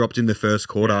mark he dropped in the first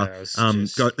quarter.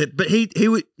 But he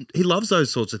loves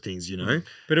those sorts of things,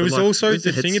 But it was also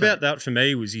the thing about that for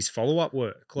me was his follow-up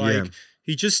work. Like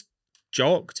he just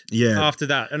jogged after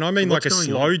that. And I mean like a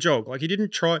slow jog. Like he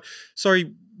didn't try.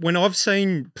 Sorry, when I've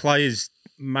seen players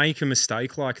make a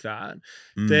mistake like that,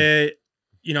 they're,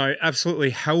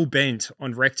 absolutely hell-bent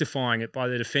on rectifying it by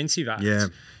the defensive act. Yeah.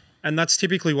 And that's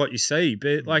typically what you see.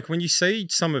 But like when you see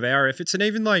some of our efforts, and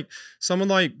even like someone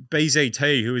like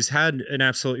BZT, who has had an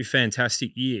absolutely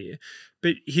fantastic year,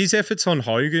 but his efforts on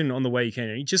Hogan on the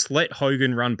weekend, he just let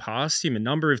Hogan run past him a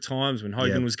number of times when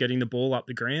Hogan was getting the ball up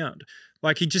the ground.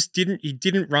 Like he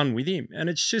didn't run with him. And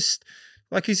it's just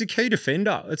like he's a key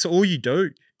defender. That's all you do.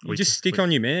 You just stick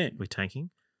on your man. We're tanking?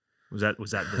 Was that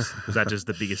just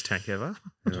the biggest tank ever?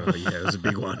 Oh yeah, it was a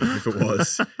big one. If it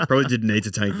was, probably didn't need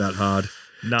to tank that hard.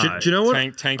 No, do you know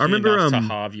what? Tanking I remember enough to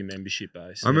halve your membership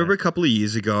base. I remember a couple of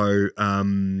years ago,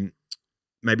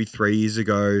 maybe 3 years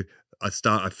ago, I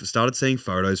started seeing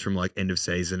photos from like end of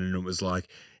season, and it was like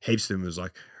heaps of them. It was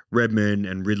like Redmond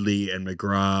and Ridley and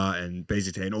McGrath and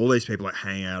BZT and all these people like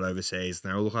hang out overseas,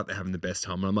 and they all look like they're having the best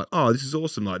time. And I'm like, oh, this is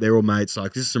awesome. Like they're all mates.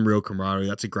 Like this is some real camaraderie.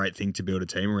 That's a great thing to build a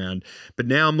team around. But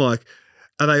now I'm like,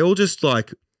 are they all just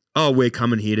like, oh, we're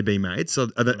coming here to be mates? Are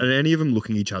any of them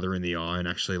looking each other in the eye and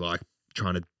actually like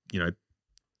trying to,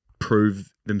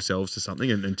 prove themselves to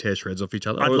something and tear shreds off each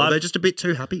other? Or are they just a bit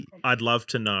too happy? I'd love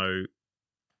to know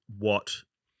what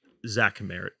Zach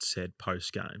Merritt said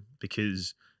post-game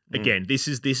because, again, this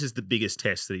is the biggest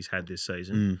test that he's had this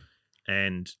season.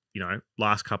 And,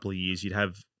 last couple of years you'd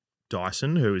have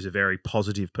Dyson, who is a very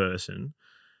positive person.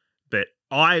 But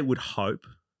I would hope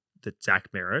that Zach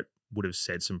Merritt would have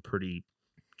said some pretty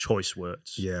choice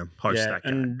words. Yeah. Post that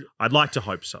game. And I'd like to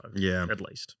hope so. Yeah. At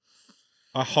least.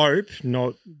 I hope,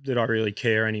 not that I really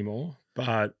care anymore,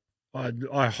 but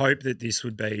I hope that this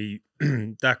would be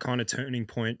that kind of turning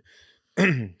point.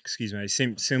 Excuse me,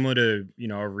 similar to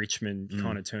a Richmond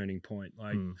kind of turning point.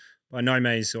 Like by no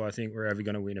means do I think we're ever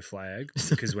going to win a flag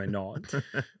because we're not.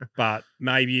 But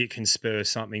maybe it can spur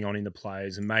something on in the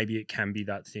players, and maybe it can be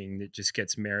that thing that just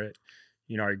gets Merritt,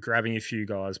 grabbing a few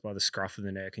guys by the scruff of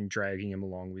the neck and dragging them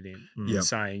along with him, and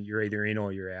saying you're either in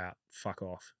or you're out. Fuck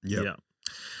off. Yep. Yeah.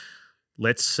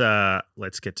 Let's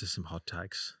get to some hot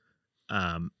takes.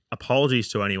 Apologies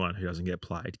to anyone who doesn't get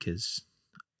played because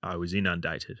I was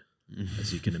inundated,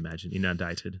 as you can imagine,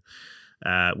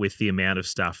 with the amount of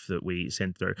stuff that we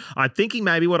sent through. I'm thinking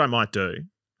maybe what I might do,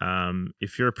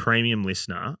 if you're a premium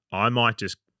listener, I might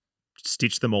just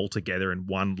stitch them all together in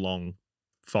one long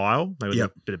file, maybe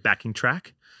with a bit of backing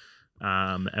track,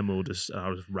 and I'll just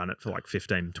run it for like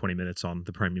 15, 20 minutes on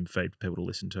the premium feed for people to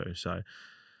listen to. So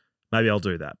maybe I'll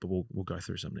do that, but we'll go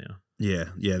through some now. Yeah.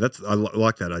 I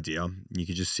like that idea. You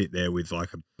could just sit there with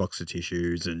like a box of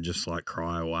tissues and just like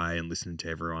cry away and listen to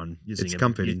everyone. It's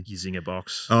comforting. Using a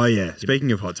box. Oh yeah.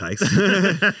 Speaking of hot takes,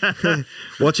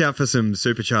 watch out for some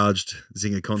supercharged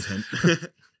Zinger content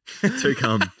to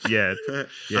come. Yeah.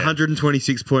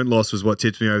 126-point loss was what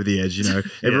tipped me over the edge.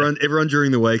 Everyone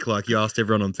during the week, like you asked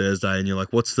everyone on Thursday, and you're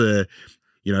like, what sort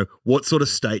of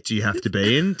state do you have to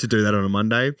be in to do that on a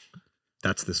Monday?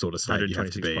 That's the sort of state you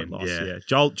have to be in. Loss, yeah.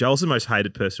 Joel's the most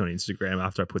hated person on Instagram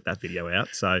after I put that video out.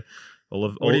 So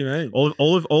what do you mean?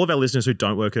 All of our listeners who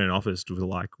don't work in an office were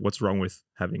like, what's wrong with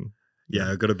having...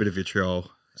 Yeah, I got a bit of vitriol.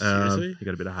 Seriously? You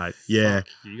got a bit of hate. Yeah. Fuck,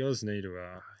 you guys need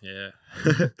to,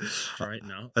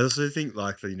 straighten up. I also think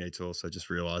like you need to also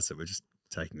just realise that we're just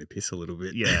taking the piss a little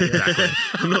bit. Yeah, exactly.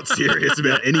 I'm not serious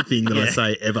about anything that I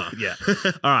say ever. Yeah.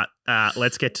 All right.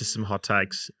 Let's get to some hot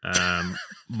takes.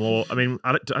 More. I mean,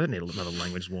 I don't need another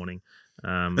language warning.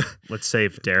 Let's see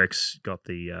if Derek's got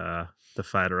the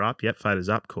fader up. Yep, fader's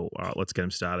up. Cool. All right, let's get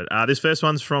him started. This first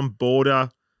one's from Border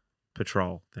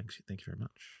Patrol. Thank you very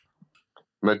much.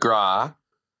 McGrath,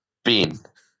 bin.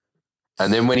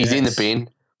 And then when he's in the bin,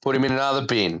 put him in another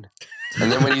bin. And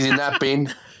then when he's in that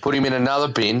bin, put him in another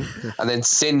bin, and then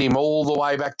send him all the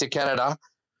way back to Canada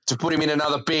to put him in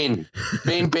another bin.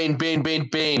 Bin. Bin.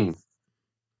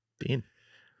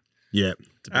 Yeah.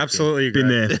 Absolutely been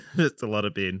there. It's a lot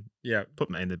of bin. Yeah.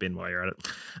 Put me in the bin while you're at it.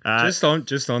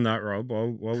 Just on that, Rob,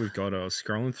 while we've got it, I was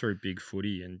scrolling through Big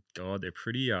Footy, and God, they're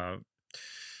pretty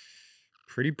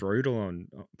brutal on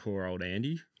poor old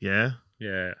Andy. Yeah.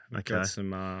 Yeah. Okay. Got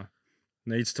some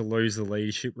needs to lose the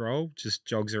leadership role, just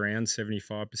jogs around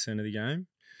 75% of the game.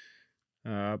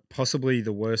 Possibly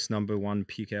the worst number one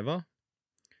pick ever.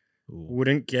 Ooh.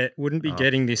 Wouldn't be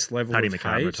getting this level Paddy of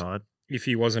McCann hate retired. if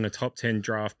he wasn't a top 10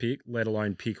 draft pick, let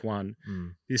alone pick one.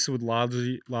 This would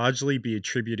largely be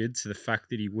attributed to the fact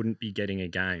that he wouldn't be getting a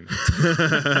game.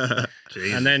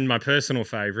 And then my personal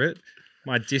favourite,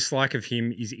 my dislike of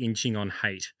him is inching on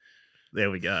hate. There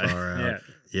we go.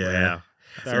 Yeah. Wow.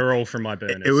 They were all from my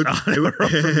burners. It would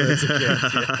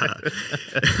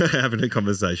having a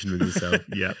conversation with yourself.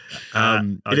 Yeah.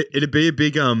 It'd be a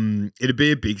big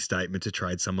statement to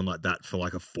trade someone like that for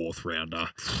like a fourth rounder.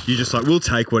 You just like, we'll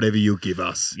take whatever you'll give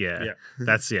us. Yeah.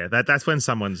 That's when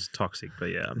someone's toxic. But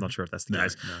yeah, I'm not sure if that's the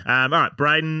case. No. All right,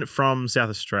 Braden from South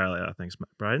Australia. Thanks,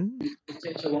 Braden.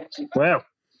 Well,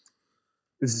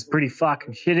 this is pretty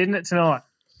fucking shit, isn't it, tonight?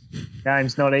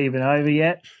 Game's not even over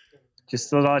yet. Just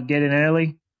thought I'd get in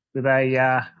early with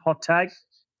a hot take.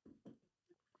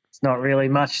 It's not really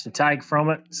much to take from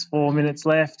it. It's 4 minutes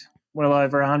left, well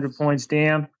over 100 points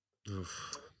down.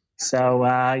 Oof. So,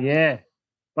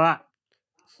 But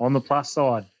on the plus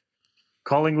side,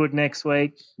 Collingwood next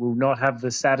week will not have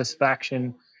the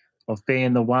satisfaction of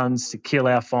being the ones to kill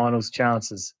our finals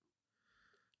chances.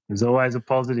 There's always a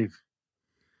positive.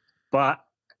 But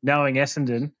knowing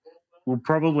Essendon, we'll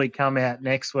probably come out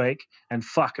next week and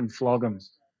fucking flog them.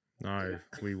 No,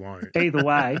 we won't. Either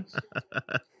way,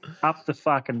 up the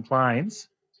fucking plains,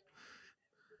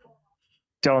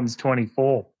 Don's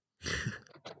 24.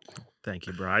 Thank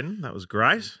you, Braden. That was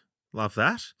great. Love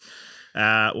that.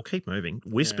 We'll keep moving.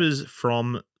 Whispers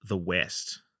from the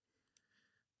West.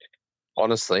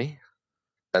 Honestly,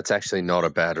 that's actually not a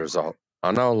bad result.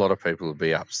 I know a lot of people will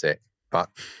be upset, but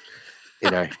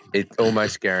it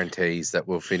almost guarantees that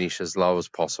we'll finish as low as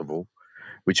possible,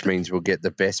 which means we'll get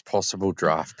the best possible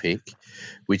draft pick,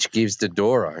 which gives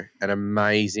Dodoro an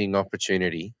amazing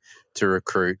opportunity to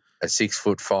recruit a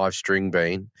 6'5" string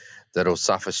bean that'll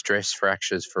suffer stress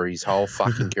fractures for his whole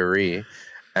fucking career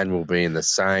and we'll be in the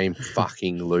same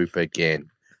fucking loop again.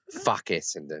 Fuck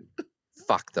Essendon.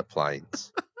 Fuck the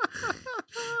Plains.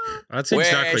 That's We're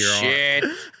exactly right.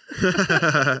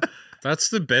 shit. That's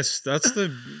the best. That's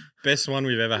the best one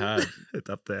we've ever had. It's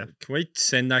up there. Can we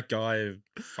send that guy a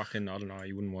fucking, I don't know,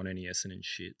 he wouldn't want any Essendon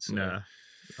shit. So. Nah.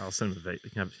 I'll send him the V.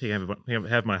 He can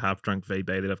have my half-drunk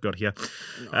VB that I've got here.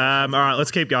 All right,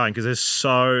 let's keep going because there's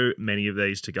so many of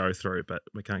these to go through, but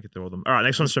we can't get through all of them. All right,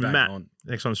 next one's from Bang Matt. on.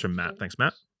 Next one's from Matt. Thanks,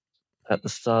 Matt. At the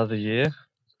start of the year,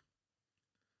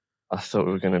 I thought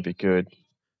we were going to be good,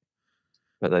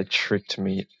 but they tricked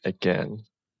me again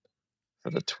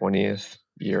for the 20th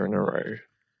year in a row.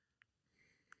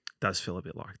 Does feel a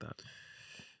bit like that.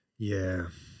 Yeah.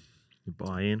 You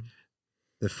buy in.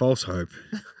 The false hope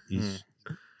is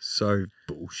so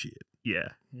bullshit. Yeah.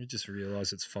 You just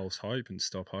realise it's false hope and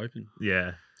stop hoping.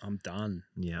 Yeah. I'm done.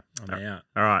 Yeah. I'm out.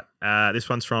 All right. This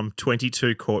one's from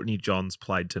 22 Courtney Johns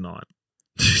played tonight.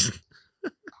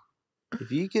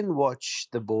 If you can watch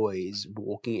the boys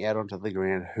walking out onto the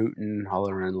ground, hooting,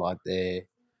 hollering like they're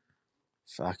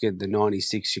fucking the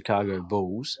 96 Chicago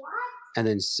Bulls, and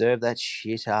then serve that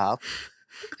shit up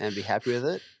and be happy with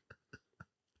it,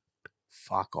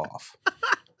 fuck off.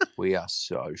 We are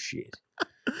so shit.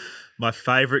 My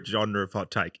favourite genre of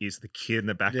hot take is the kid in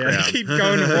the background. Yeah, keep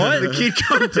going, what? The kid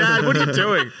going, Dad, what are you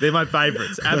doing? They're my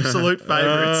favourites. Absolute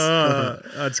favourites.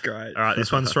 That's great. All right,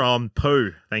 this one's from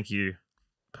Pooh. Thank you,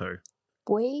 Pooh.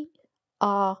 We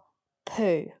are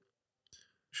poo.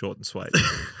 Short and sweet. I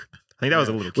think that was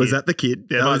a little kid. Was that the kid?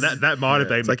 Yeah, that might have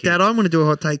been It's the like, kid. Dad, I want to do a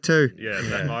hot take too. Yeah,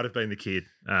 that might have been the kid.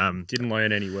 Didn't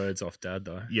learn any words off Dad,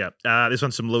 though. Yeah. This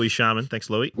one's from Louis Sharman. Thanks,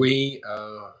 Louis. We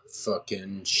are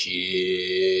fucking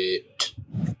shit.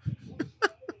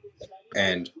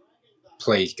 And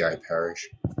please go Parish.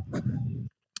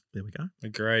 There we go.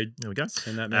 Agreed. There we go.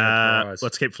 Send that man a prize.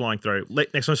 Let's keep flying through.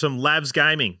 Next one's from Labs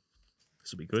Gaming.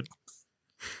 This will be good.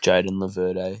 Jaden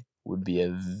Laverde would be a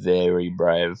very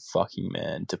brave fucking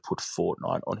man to put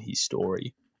Fortnite on his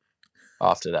story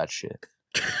after that shit.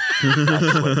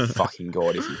 I swear to fucking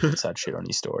God, if he puts that shit on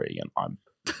his story again,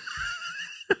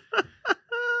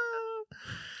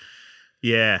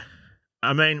 Yeah.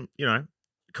 I mean,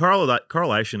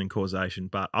 correlation and causation,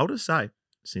 but I'll just say,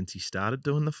 since he started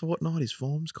doing the Fortnite, his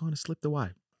form's kind of slipped away.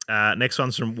 Next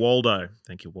one's from Waldo.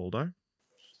 Thank you, Waldo.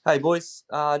 Hey boys,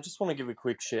 just want to give a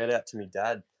quick shout out to my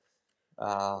dad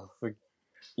for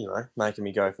making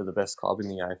me go for the best club in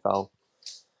the AFL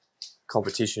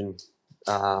competition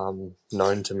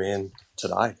known to man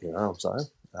today. You know what I'm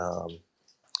saying?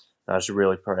 I'm just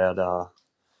really proud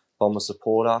Bomber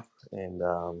supporter and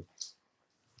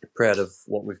proud of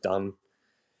what we've done,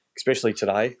 especially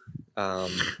today,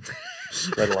 let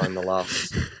alone the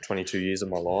last 22 years of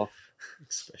my life.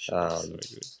 So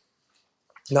good.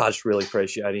 No, I just really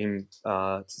appreciate him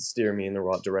steering me in the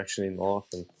right direction in life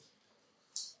and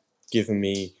giving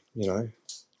me,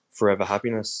 forever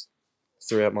happiness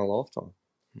throughout my lifetime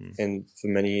and for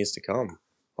many years to come,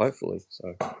 hopefully.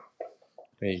 So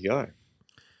there you go.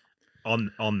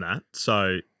 On that,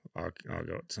 so I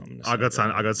got something. I got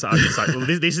something. Well,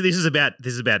 this is about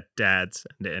dads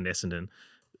and Essendon.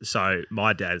 So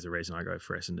my dad is the reason I go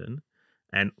for Essendon,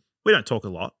 and we don't talk a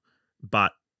lot,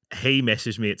 but he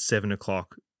messaged me at 7:00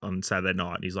 on Saturday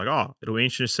night, and he's like, "Oh, it'll be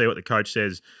interesting to see what the coach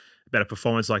says about a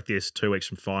performance like this 2 weeks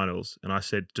from finals." And I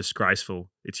said, "Disgraceful!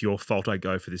 It's your fault I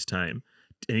go for this team."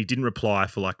 And he didn't reply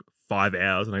for like 5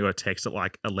 hours, and I got a text at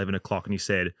like 11:00, and he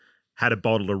said, "Had a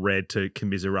bottle of red to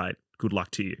commiserate. Good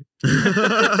luck to you."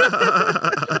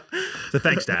 So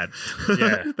thanks, Dad.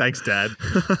 Yeah. Thanks, Dad.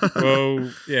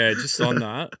 Well, yeah, just on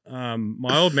that,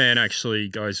 my old man actually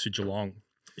goes for Geelong.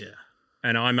 Yeah.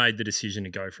 And I made the decision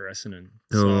to go for Essendon.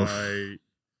 Oof. So,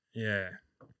 yeah.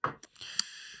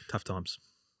 Tough times.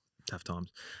 Dad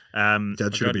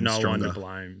should have been no stronger. one to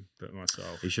blame but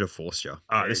myself. He should have forced you.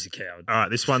 All right, He's a coward. All right,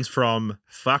 this one's from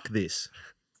Fuck This.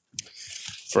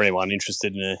 For anyone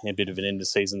interested in a bit of an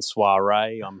end-of-season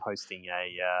soiree, I'm hosting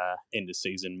a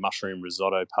end-of-season mushroom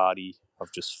risotto party.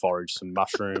 I've just foraged some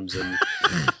mushrooms and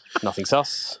nothing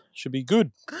sus. Should be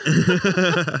good.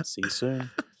 See you soon.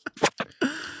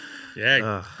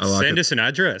 Yeah, like send it. us an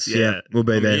address. Yeah, we'll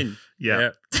be I'm there. in.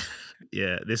 Yeah.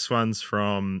 Yeah, this one's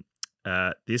from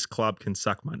This Club Can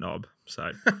Suck My Knob.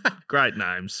 So great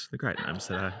names. The great names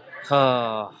today.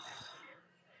 Oh,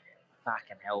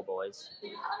 fucking hell, boys.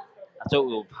 I thought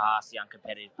we were past the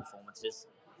uncompetitive performances.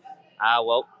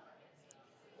 Well,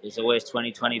 it's always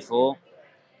 2024.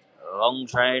 Long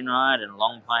train ride and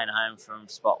long plane home from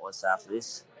Spotless after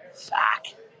this. Fuck.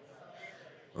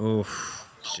 Oof.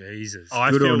 Jesus.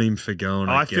 Good on him for going,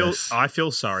 I guess. I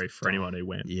feel sorry for anyone who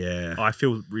went. Yeah. I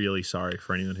feel really sorry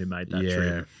for anyone who made that Yeah.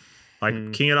 trip.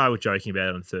 Like King and I were joking about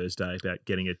it on Thursday about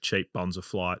getting a cheap Bonza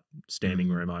flight, standing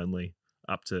room only,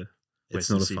 up to It's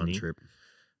Western not a Sydney. fun trip.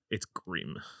 It's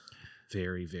grim.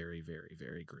 Very, very, very,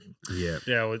 very grim. Yeah.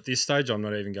 Yeah, well, at this stage, I'm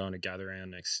not even going to gather round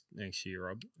next year,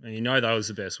 Rob. And you know that was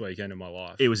the best weekend of my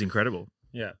life. It was incredible.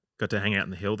 Yeah. Got to hang out in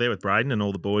the hill there with Braden and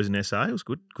all the boys in SA. It was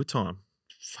good time.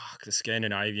 Fuck, the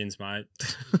Scandinavians, mate.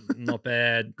 Not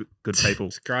bad. Good people.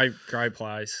 It's great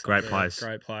place. Great Yeah, place.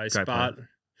 Great place. Great But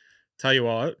tell you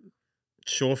what,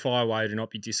 surefire way to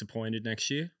not be disappointed next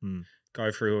year.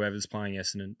 Go through whoever's playing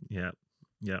Essendon. Yeah.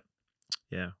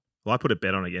 Well, I put a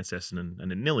bet on against Essendon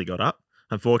and it nearly got up.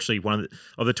 Unfortunately, one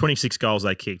of the 26 goals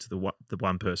they kicked, the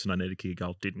one person I needed to kick a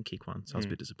goal didn't kick one, so I was a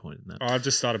bit disappointed in that. I've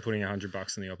just started putting $100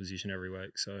 on the opposition every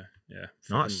week, so yeah,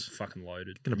 nice, fucking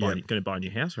loaded. Going to buy a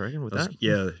new house, I reckon, with that.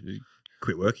 Yeah,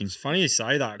 quit working. It's funny you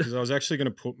say that because I was actually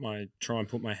going to try and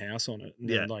put my house on it, and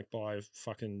Yeah. then like buy a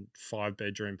fucking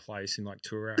 5-bedroom place in like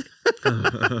Toorak.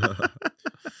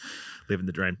 Living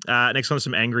the dream. Next one,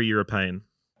 some angry European.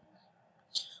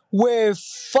 We're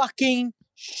fucking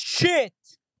shit.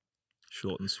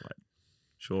 Short and sweet.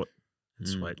 Short and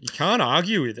sweet. You can't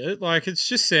argue with it. Like, it's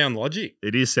just sound logic.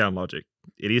 It is sound logic.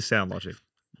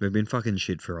 We've been fucking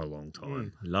shit for a long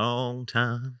time. Long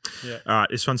time. Yeah. All right,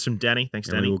 this one's from Danny. Thanks,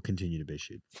 And Danny. we will continue to be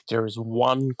shit. There is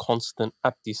one constant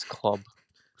at this club.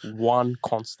 One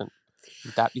constant.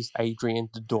 That is Adrian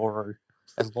Dodoro.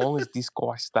 As long as this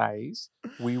guy stays,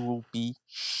 we will be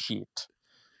shit.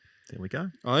 There we go.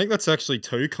 I think that's actually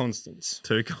two constants.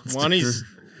 One is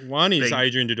Being-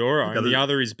 Adrian Dodoro, and the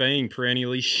other is being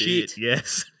perennially shit.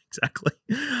 Yes, exactly.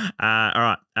 All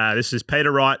right. This is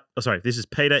Peter Wright. Oh, sorry. This is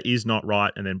Peter is not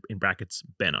right, and then in brackets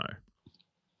Benno.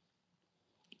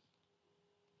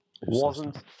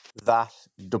 Wasn't that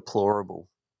deplorable?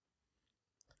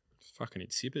 Fucking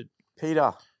insipid.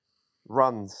 Peter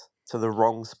runs to the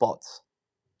wrong spots.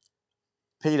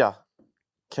 Peter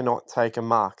cannot take a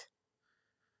mark.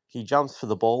 He jumps for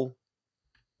the ball,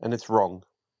 and it's wrong.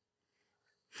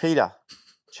 Peter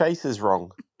chases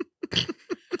wrong.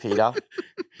 Peter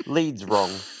leads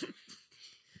wrong.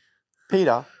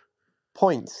 Peter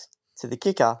points to the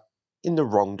kicker in the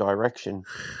wrong direction.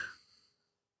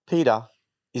 Peter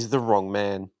is the wrong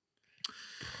man.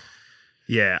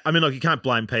 Yeah, I mean, look, you can't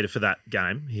blame Peter for that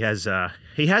game. He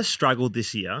has struggled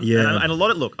this year. Yeah. and a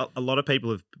lot of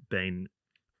people have been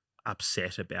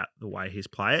upset about the way he's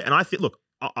played, and I think, look,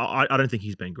 I don't think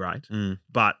he's been great,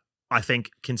 but I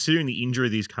think considering the injury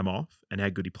that he's come off and how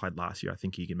good he played last year, I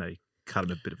think you can maybe cut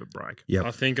him a bit of a break. Yeah,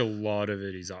 I think a lot of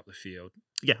it is up the field.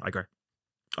 Yeah, I agree.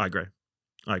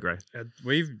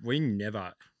 We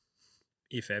never,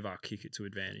 if ever, kick it to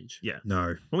advantage. Yeah.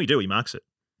 No. When we do, he marks it.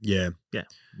 Yeah. Yeah.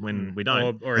 When we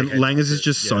don't. Or And he Langers headbutts is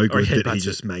just it. so Or good he that he headbutts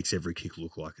just makes every kick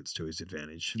look like it's to his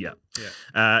advantage. Yeah.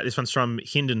 Yeah. This one's from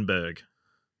Hindenburg.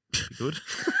 Good.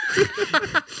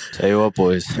 Tell you what,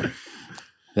 boys,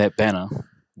 that banner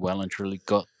well and truly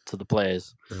got to the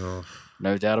players. Oh.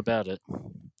 No doubt about it.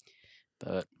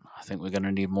 But I think we're going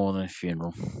to need more than a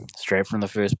funeral. Straight from the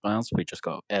first bounce, we just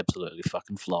got absolutely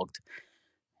fucking flogged.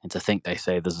 And to think they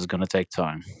say this is going to take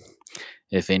time.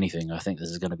 If anything, I think this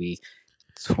is going to be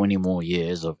 20 more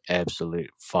years of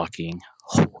absolute fucking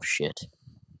horseshit.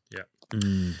 Yeah.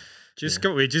 Mm.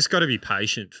 We just got to be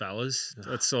patient, fellas.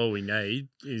 That's all we need.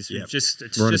 Is Yep.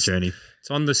 it's We're on a just journey. It's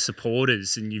on the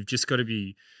supporters, and you've just got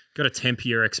to temper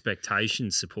your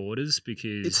expectations, supporters,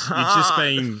 because It's you're just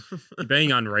hard.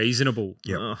 being unreasonable.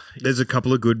 Yep. There's a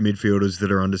couple of good midfielders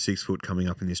that are under 6 foot coming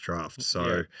up in this draft.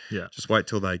 So Yeah. just wait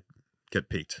till they get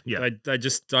picked. Yeah. They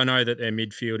just don't know that they're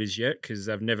midfielders yet because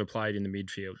they've never played in the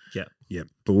midfield. Yeah. Yeah.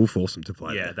 But we'll force them to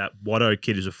play. Yeah, there. that Watto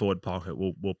kid is a forward pocket.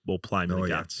 We'll play him in Oh, the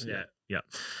yeah. guts. Yeah.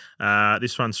 Yeah.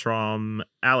 This one's from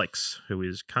Alex, who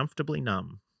is comfortably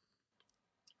numb.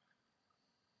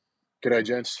 G'day,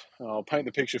 gents. I'll paint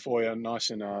the picture for you nice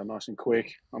and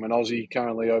quick. I'm an Aussie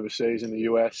currently overseas in the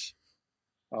US.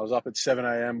 I was up at 7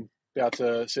 a.m. about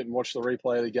to sit and watch the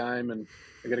replay of the game, and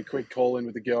I get a quick call in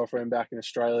with a girlfriend back in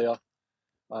Australia.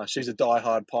 She's a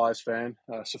diehard Pies fan.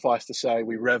 Suffice to say,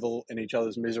 we revel in each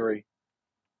other's misery.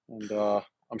 And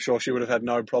I'm sure she would have had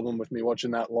no problem with me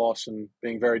watching that loss and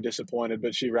being very disappointed,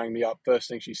 but she rang me up. First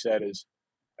thing she said is,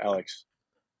 "Alex,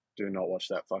 do not watch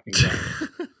that fucking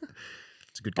game."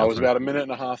 It's a good I was girlfriend. about a minute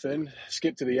and a half in,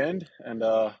 skipped to the end, and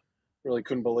really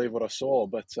couldn't believe what I saw.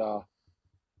 But I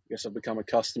guess I've become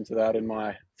accustomed to that in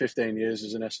my 15 years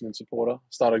as an Essendon supporter.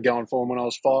 Started going for them when I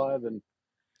was 5, and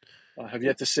I have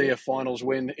yet to see a finals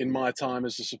win in my time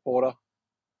as a supporter.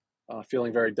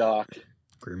 Feeling very dark.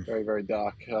 Grim. Very, very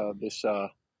dark this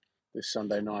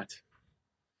Sunday night.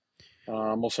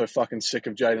 I'm also fucking sick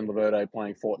of Jaden Laverde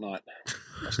playing Fortnite.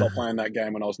 I stopped playing that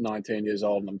game when I was 19 years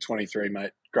old, and I'm 23,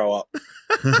 mate. Grow up.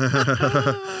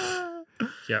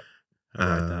 Yep. I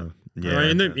like that. Yeah.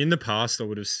 In the past, I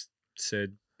would have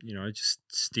said, just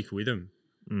stick with him.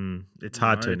 It's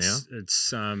hard to now.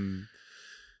 It's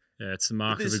it's the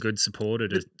mark of a good supporter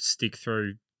to stick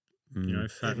through,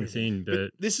 fat and thin.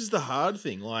 But this is the hard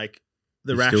thing. Like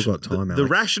the You've still got time, the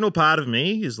Alex. rational part of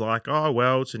me is like, oh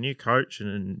well, it's a new coach and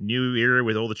a new era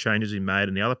with all the changes he made,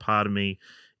 and the other part of me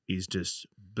is just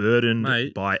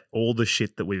burdened by all the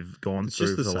shit that we've gone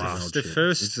through for the last. The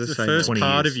first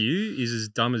part of you is as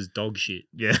dumb as dog shit.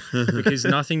 Yeah, because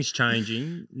nothing's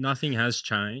changing, nothing has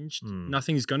changed,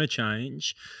 nothing's going to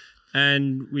change,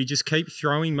 and we just keep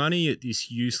throwing money at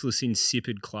this useless,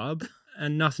 insipid club.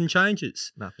 And nothing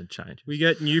changes. Nothing changes. We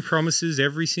get new promises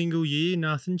every single year.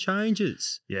 Nothing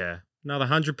changes. Yeah. Another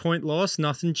 100-point loss.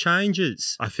 Nothing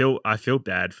changes. I feel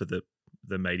bad for the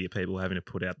media people having to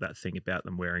put out that thing about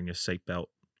them wearing a seatbelt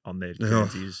on their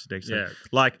jerseys next to them.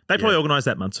 Like they probably organised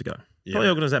that months ago.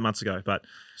 But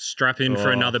strap in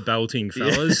for another belting,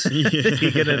 fellas.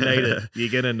 You're gonna need it.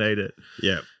 You're gonna need it.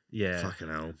 Yeah. Yeah. Fucking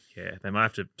hell. Yeah. They might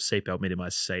have to seatbelt me to my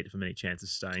seat if I'm any chance of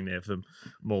staying there for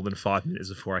more than 5 minutes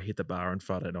before I hit the bar on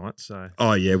Friday night. So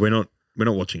Oh yeah, we're not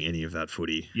watching any of that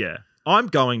footy. yeah. I'm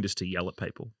going just to yell at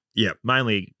people. Yep.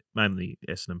 Mainly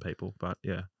Essendon people, but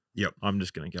yeah. Yep. I'm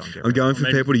just gonna go and get I'm going for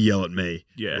maybe- people to yell at me.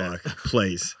 Yeah. Like,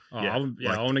 please. I want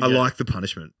to I like the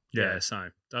punishment. Yeah,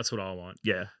 same. That's what I want.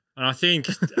 Yeah. And I think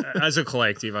as a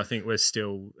collective, I think we're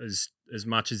still, as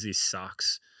much as this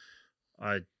sucks,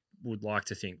 I would like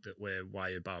to think that we're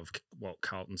way above what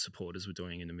Carlton supporters were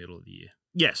doing in the middle of the year.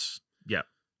 Yes. Yeah.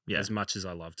 Yeah. As much as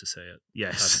I love to see it.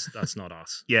 Yes. That's not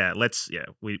us. Yeah.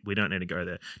 We don't need to go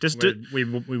there.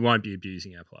 We won't be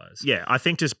abusing our players. Yeah. I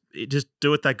think just do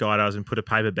what that guy does and put a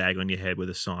paper bag on your head with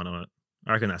a sign on it.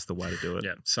 I reckon that's the way to do it.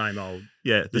 Yeah. Same old.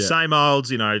 Yeah. Same olds,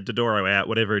 Dodoro out,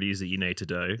 whatever it is that you need to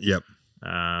do. Yep.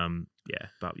 Yeah.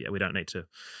 But yeah, we don't need to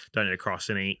cross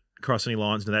any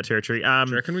lines into that territory. Do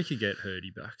you reckon we could get Hurdy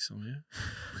back somewhere?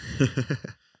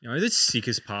 The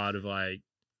sickest part of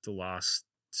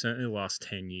certainly the last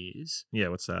 10 years. Yeah,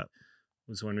 what's that?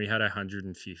 Was when we had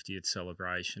 150th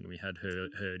celebration. We had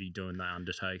Hurdy doing the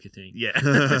Undertaker thing. Yeah.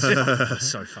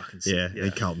 So fucking sick. Yeah,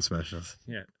 and Carlton smashed us.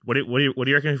 Yeah. What do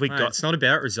you reckon if we got? It's not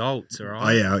about results, all right?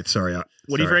 Oh yeah, sorry.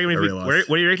 What do you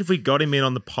reckon if we got him in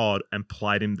on the pod and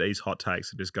played him these hot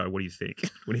takes and just go, what do you think?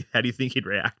 How do you think he'd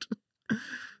react?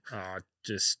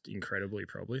 Just incredibly,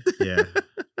 probably. Yeah.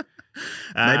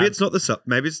 Maybe it's not the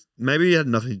maybe it had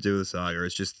nothing to do with the saga.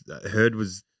 It's just that Hurd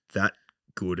was that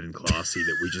good and classy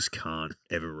that we just can't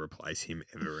ever replace him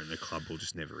ever, and the club will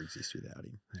just never exist without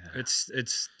him. Yeah.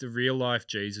 It's the real life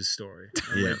Jesus story.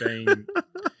 And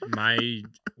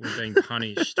we're being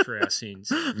punished for our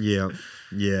sins. Yeah.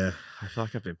 Yeah. I feel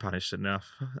like I've been punished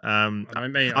enough. I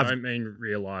don't mean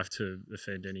real life to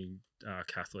offend any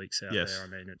Catholics out there. I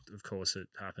mean, of course, it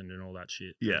happened and all that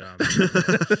shit. Yeah. But,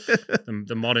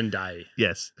 the modern day.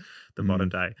 Yes, the modern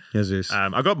day. Yes, yes.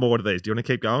 I got more of these. Do you want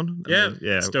to keep going? Yeah,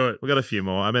 let's do it. We got a few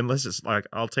more. I mean, let's just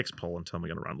I'll text Paul and tell him we're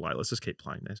going to run late. Let's just keep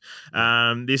playing this.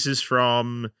 This is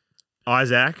from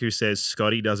Isaac, who says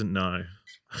Scotty doesn't know.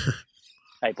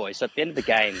 Hey boys, so at the end of the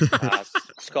game,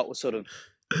 Scott was sort of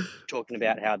talking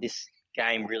about how this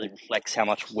game really reflects how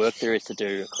much work there is to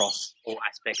do across all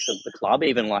aspects of the club,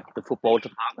 even like the football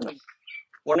department. I'm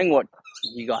wondering what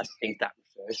you guys think that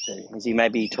refers to. Is he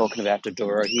maybe talking about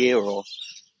Dodoro here, or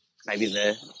maybe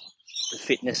the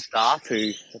fitness staff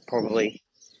who are probably,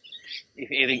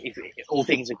 if all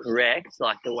things are correct,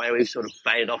 like the way we've sort of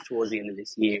faded off towards the end of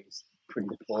this year is pretty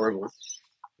deplorable.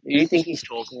 Do you think he's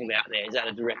talking about there? Is that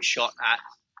a direct shot at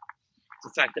the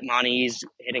fact that money is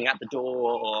heading out the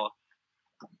door, or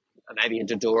maybe a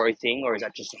Dodoro thing, or is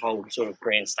that just a whole sort of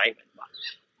grand statement? But,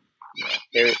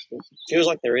 it feels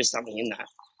like there is something in that.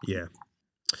 Yeah.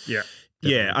 Yeah.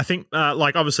 Yeah, I think,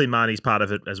 obviously Marnie's part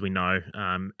of it, as we know.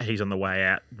 He's on the way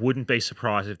out. Wouldn't be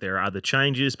surprised if there are other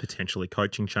changes, potentially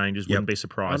coaching changes. Wouldn't be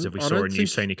surprised if we saw a new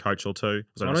senior coach or two.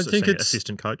 I don't think it's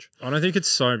assistant coach. I don't think it's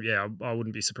so. Yeah, I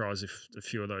wouldn't be surprised if a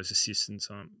few of those assistants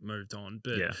aren't moved on.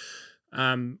 But yeah,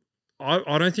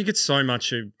 I don't think it's so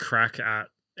much a crack at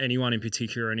anyone in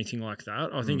particular or anything like that.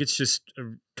 I think it's just a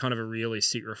kind of a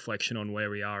realistic reflection on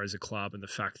where we are as a club and the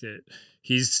fact that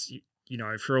he's,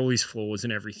 for all his flaws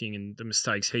and everything and the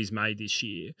mistakes he's made this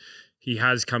year, he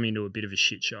has come into a bit of a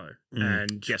shit show.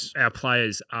 And yes, our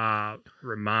players are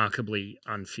remarkably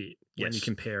unfit when you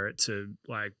compare it to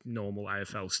like normal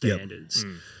AFL standards.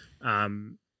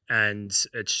 and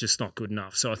it's just not good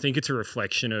enough. So I think it's a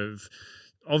reflection of,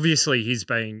 obviously he's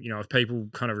been, if people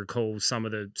kind of recall some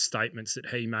of the statements that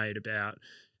he made about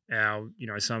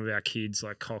some of our kids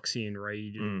like Coxie and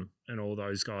Reed and all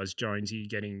those guys, Jonesy,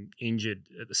 getting injured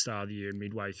at the start of the year and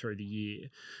midway through the year.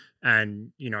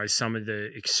 And, some of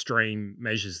the extreme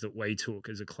measures that we took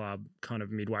as a club kind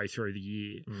of midway through the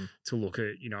year to look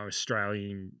at,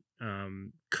 Australian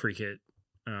cricket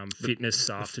fitness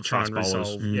stuff to try and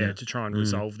resolve,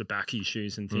 resolve the back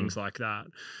issues and things like that.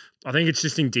 I think it's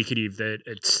just indicative that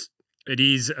it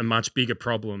is a much bigger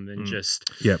problem than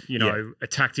just, a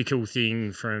tactical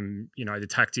thing from, the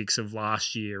tactics of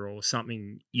last year or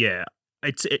something. Yeah.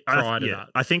 Prior to that.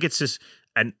 I think it's just,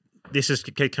 and this has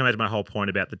come back to my whole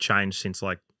point about the change since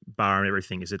like bar and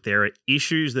everything, is that there are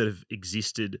issues that have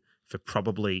existed for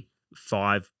probably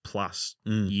 5+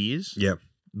 years.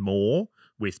 More,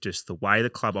 with just the way the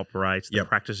club operates, the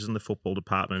practices in the football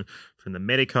department, from the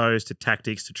medicos to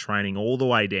tactics to training all the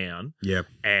way down.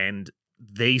 And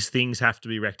these things have to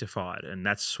be rectified. And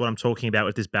that's what I'm talking about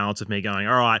with this balance of me going,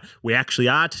 all right, we actually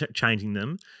are changing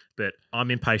them, but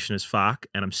I'm impatient as fuck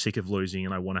and I'm sick of losing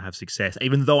and I want to have success.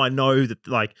 Even though I know that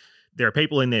like there are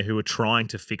people in there who are trying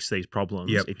to fix these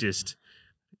problems. It just,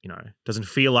 doesn't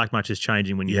feel like much is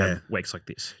changing when you have weeks like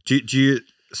this.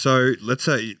 So let's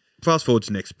say fast forward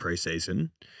to next preseason.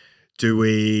 Do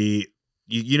we,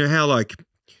 you know how like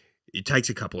it takes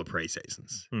a couple of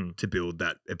pre-seasons to build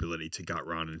that ability to gut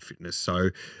run and fitness. So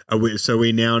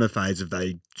we're now in a phase of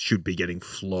they should be getting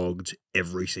flogged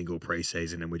every single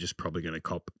pre-season, and we're just probably going to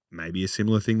cop maybe a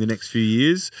similar thing the next few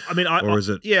years. I mean, I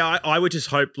would just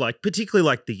hope, like particularly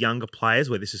like the younger players,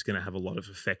 where this is going to have a lot of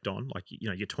effect on, like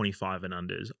your 25 and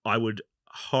unders. I would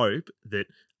hope that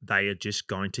they are just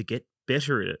going to get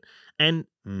better at it, and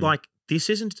like this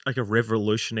isn't like a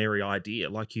revolutionary idea.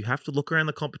 Like you have to look around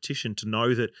the competition to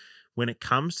know that when it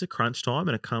comes to crunch time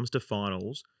and it comes to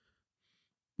finals,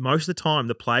 most of the time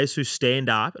the players who stand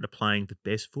up and are playing the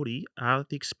best footy are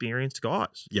the experienced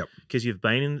guys. Because you've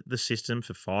been in the system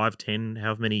for 5, 10,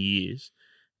 however many years.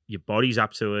 Your body's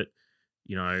up to it.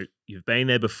 You've been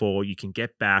there before. You can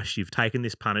get bashed. You've taken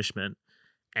this punishment.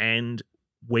 And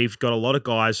we've got a lot of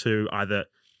guys who either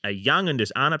are young and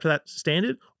just aren't up to that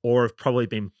standard, or have probably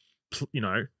been,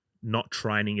 not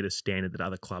training at a standard that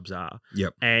other clubs are.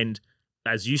 And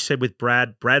as you said with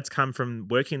Brad's come from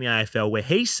working in the AFL where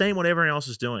he's seen what everyone else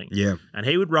is doing. And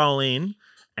he would roll in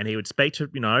and he would speak to,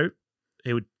 him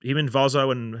and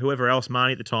Vozo and whoever else,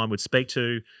 Marnie at the time, would speak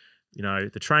to,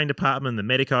 the training department, the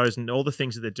medicos and all the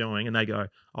things that they're doing. And they go,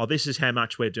 oh, this is how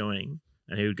much we're doing.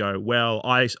 And he would go, well,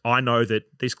 I know that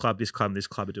this club, and this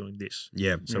club are doing this.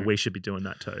 So we should be doing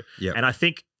that too. And I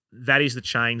think that is the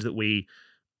change that we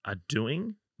are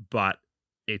doing, but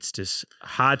it's just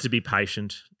hard to be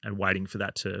patient and waiting for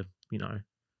that to,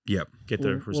 get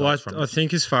the results from I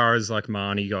think as far as like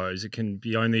Marnie goes, it can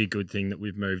be only a good thing that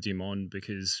we've moved him on,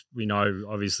 because we know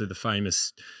obviously the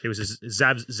famous... It was a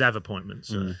Zav appointment.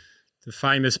 So. The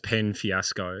famous pen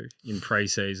fiasco in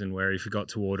pre-season where he forgot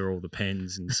to order all the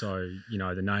pens, and so,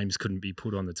 the names couldn't be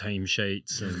put on the team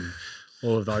sheets and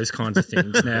all of those kinds of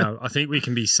things. Now, I think we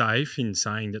can be safe in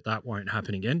saying that won't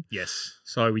happen again. Yes.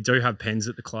 So we do have pens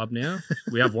at the club now.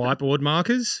 We have whiteboard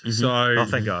markers. So oh,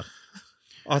 thank God.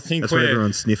 I think that's what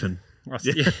everyone's sniffing. That's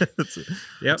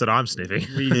what I'm sniffing.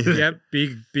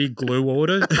 Big glue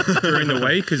order during the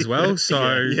week as well. So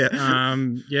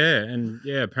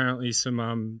apparently some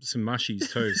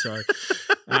mushies too. So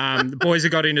the boys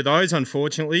have got into those,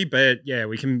 unfortunately, but I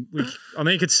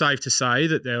think it's safe to say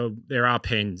that there are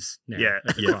pens now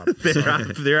at the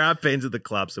club. There are pens at the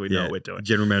club, so we know what we're doing.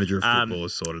 General manager of football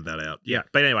has sorted that out.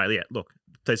 But anyway, look.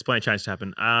 There's plenty of change to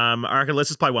happen. I reckon let's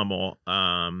just play one more.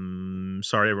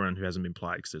 Sorry, everyone who hasn't been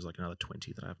played, because there's like another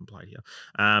 20 that I haven't played here.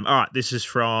 All right, this is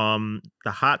from the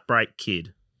Heartbreak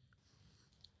Kid.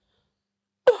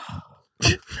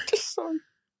 Just so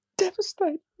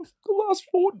devastated with the last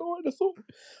fortnight. I thought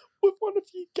we've won a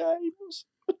few games.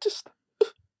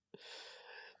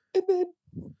 And then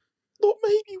thought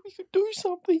maybe we could do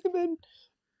something, and then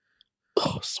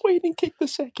Sweden kicked the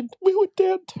second. We were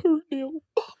down 2-0.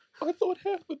 I thought,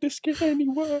 how could this get any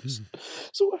worse?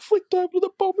 So I flicked over to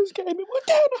the Bombers game and we're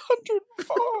down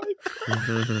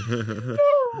 105.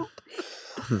 No.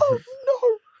 Oh,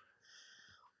 no.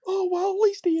 Oh, well, at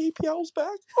least the EPL's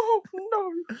back. Oh,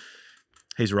 no.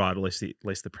 He's right. At least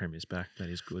the Premier's back. That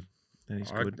is good.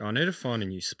 I need to find a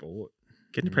new sport.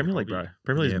 Get into Premier League, bro.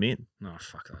 Premier League's mint. No,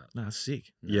 fuck that. No, it's sick.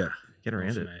 Yeah. Get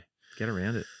around it. Get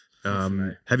around it.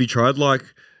 Have you tried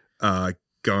like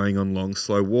going on long,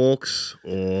 slow walks,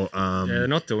 or yeah, they're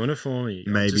not doing it for me. I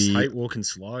maybe just hate walking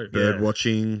slow. bird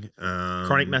watching,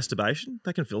 Chronic masturbation,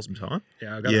 they can fill some time.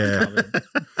 Yeah, I got that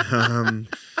covered.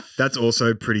 That's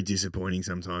also pretty disappointing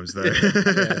sometimes, though.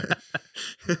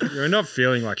 You're not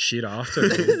feeling like shit after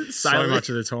so much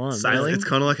of the time. Sailing? It's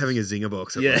kind of like having a zinger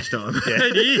box at lunchtime.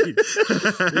 It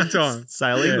is. Big time.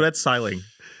 Sailing? Yeah. Well, that's sailing.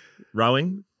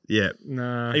 Rowing? Yeah.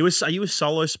 Nah. Are you a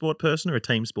solo sport person or a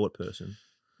team sport person?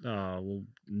 Oh, well,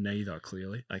 neither,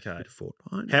 clearly. Okay.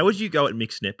 Fortnite. How would you go at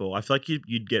mixed netball? I feel like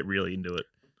you'd get really into it.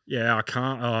 Yeah, I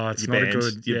can't. Oh, it's You're not banned. a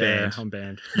good. You're yeah, banned. I'm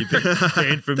banned. You're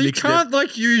banned from But you mixed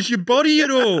can't use your body at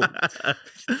all.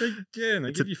 Yeah,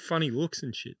 They give you funny looks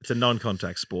and shit. It's a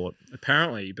non-contact sport.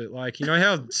 Apparently, but you know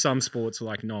how some sports are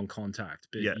like non-contact,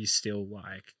 but you still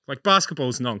like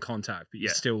basketball's non-contact, but you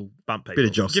still bump people. Bit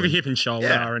of jostling. give a hip and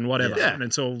shoulder and whatever, and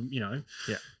it's all Yeah.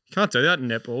 You can't do that in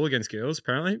netball against girls.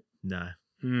 Apparently, No.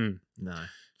 Hmm. No.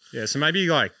 Yeah, so maybe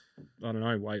I don't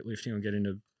know, weightlifting or get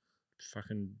into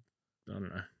fucking I don't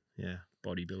know. Yeah.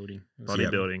 Bodybuilding.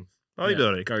 Bodybuilding. Yeah,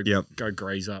 Bodybuilding. Go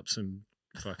graze up some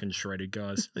fucking shredded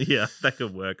guys. Yeah, that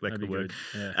could work. That That'd could be work.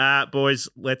 good, yeah. Boys,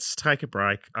 let's take a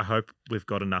break. I hope we've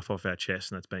got enough off our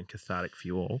chest and that's been cathartic for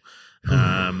you all.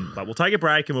 But we'll take a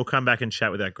break and we'll come back and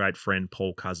chat with our great friend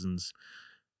Paul Cousins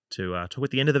to talk at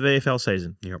the end of the VFL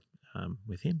season. Yep.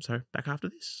 With him. So back after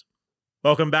this.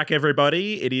 Welcome back,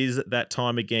 everybody. It is that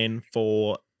time again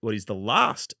for what is the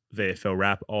last VFL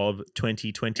wrap of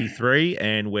 2023,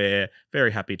 and we're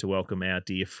very happy to welcome our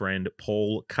dear friend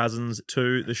Paul Cousins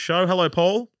to the show. Hello,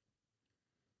 Paul.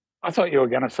 I thought you were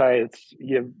going to say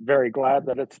you're very glad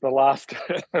that it's the last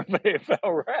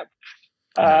VFL wrap.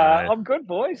 I'm good,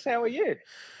 boys. How are you?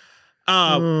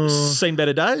 Seen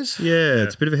better days. Yeah,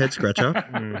 it's a bit of a head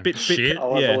scratcher. Bit shit.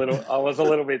 I was a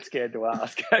little bit scared to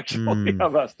ask, actually, I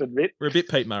must admit. We're a bit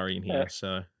Pete Murray in here,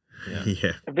 so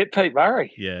yeah. A bit Pete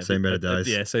Murray. Yeah. Seen better days.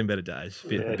 Yeah, seen better days.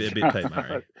 Bit Pete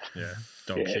Murray. Yeah.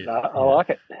 Dog Yeah, shit. no, I like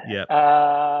it. Yeah.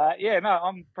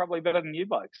 I'm probably better than you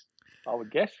blokes, I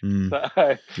would guess. Mm.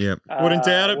 So, Yep. Wouldn't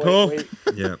doubt it, Paul.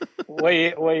 Yeah.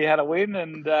 We had a win,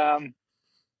 and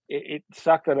it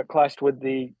sucked that it clashed with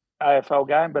the AFL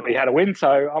game, but we had a win, so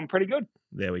I'm pretty good.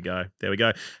 There we go.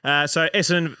 So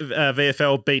Essendon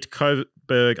VFL beat Coburg.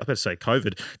 I was about to say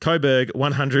Coburg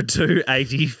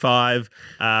 100-85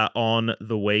 on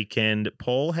the weekend.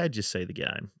 Paul, how'd you see the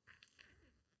game?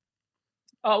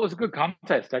 Oh, it was a good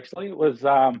contest, actually. It was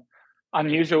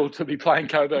unusual to be playing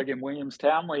Coburg in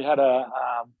Williamstown. We had an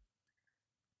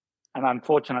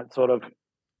unfortunate sort of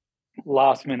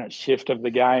last-minute shift of the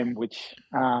game, which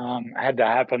had to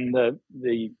happen.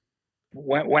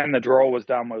 When the draw was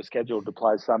done, we were scheduled to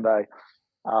play Sunday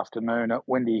afternoon at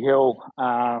Windy Hill,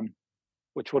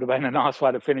 which would have been a nice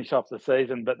way to finish off the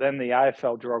season. But then the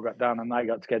AFL draw got done and they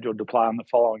got scheduled to play on the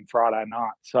following Friday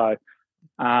night. So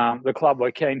the club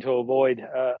were keen to avoid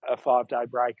a 5-day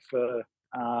break for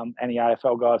any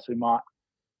AFL guys who might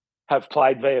have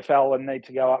played VFL and need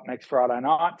to go up next Friday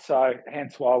night. So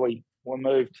hence why we were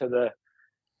moved to the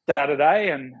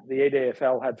Saturday, and the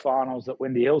EDFL had finals at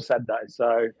Windy Hill Saturday.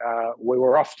 So we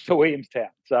were off to Williamstown.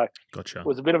 So Gotcha. it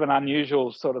was a bit of an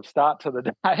unusual sort of start to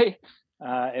the day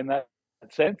in that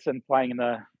sense, and playing in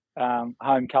the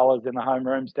home colours in the home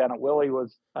rooms down at Willie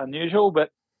was unusual, but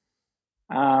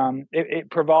it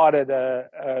provided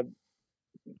a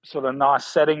sort of nice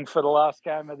setting for the last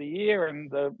game of the year,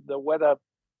 and the weather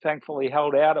thankfully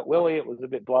held out at Willie. It was a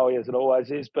bit blowy as it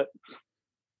always is, but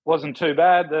wasn't too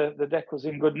bad. The deck was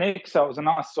in good nick, so it was a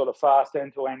nice sort of fast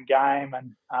end-to-end game,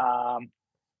 and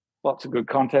lots of good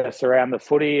contests around the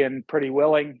footy and pretty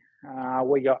willing.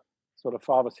 We got sort of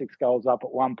 5 or 6 goals up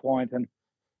at one point, and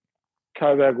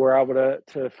Coburg were able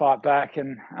to fight back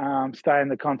and stay in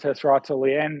the contest right till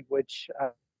the end, which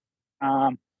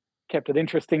kept it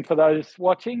interesting for those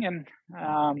watching, and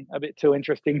a bit too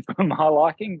interesting for my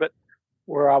liking, but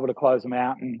we were able to close them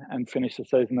out and finish the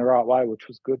season the right way, which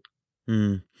was good.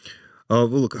 Mm. Oh,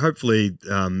 well, look, hopefully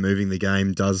moving the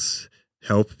game does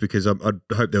help, because I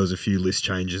hope there was a few list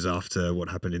changes after what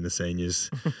happened in the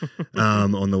seniors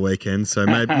on the weekend. So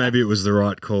maybe it was the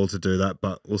right call to do that,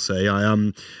 but we'll see.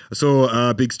 I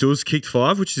saw Big Stills kicked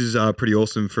 5, which is pretty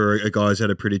awesome for a guy who's had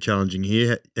a pretty challenging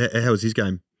year. How was his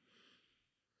game?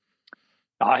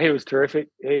 He was terrific.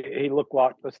 He looked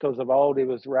like the Stills of old. He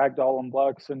was ragdolling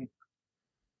blokes and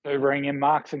hoovering in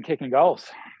marks and kicking goals.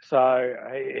 So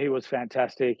he was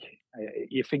fantastic.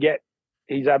 You forget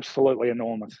he's absolutely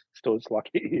enormous, Stills. Like,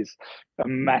 he is a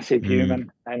massive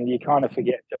human, and you kind of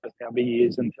forget just how big he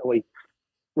is until he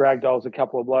ragdolls a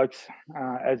couple of blokes,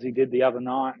 as he did the other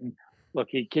night. And look,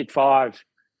 he kicked 5.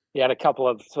 He had a couple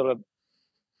of sort of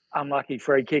unlucky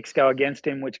free kicks go against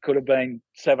him, which could have been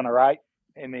 7 or 8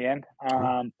 in the end.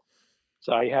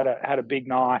 So he had a big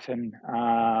night, and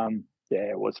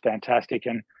it was fantastic.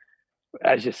 And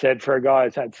as you said, for a guy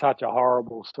who's had such a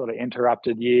horrible sort of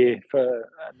interrupted year for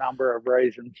a number of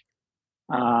reasons,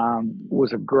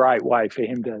 was a great way for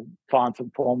him to find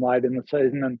some form late in the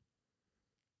season,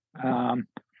 and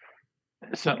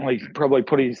certainly probably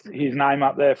put his name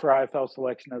up there for AFL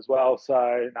selection as well. So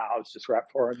I was just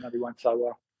wrapped for him that he went so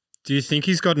well. Do you think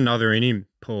he's got another in him,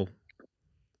 Paul?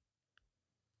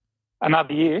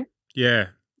 Another year? Yeah.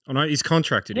 I know he's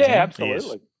contracted. Yeah, isn't he?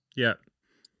 absolutely. Yeah.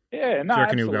 Yeah, no, Do you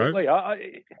reckon absolutely.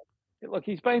 he'll go? Look,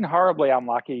 he's been horribly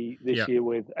unlucky this Yeah. year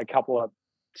with a couple of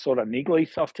sort of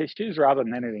niggly soft tissues rather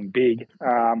than anything big.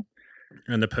 And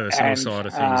the personal side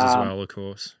of things as well, of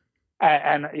course.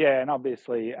 And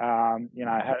obviously,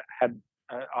 had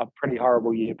a pretty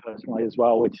horrible year personally as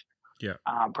well, which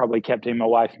probably kept him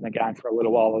away from the game for a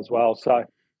little while as well. So,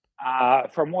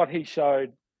 from what he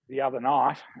showed the other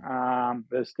night,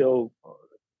 there's still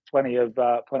plenty of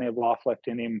life left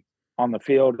in him on the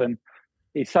field, and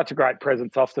he's such a great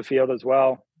presence off the field as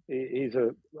well. He's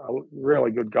a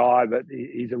really good guy, but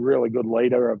he's a really good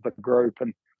leader of the group,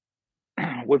 and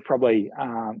we've probably,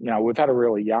 we've had a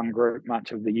really young group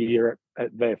much of the year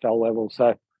at VFL level.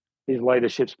 So his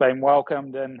leadership's been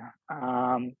welcomed. And,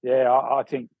 I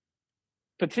think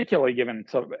particularly given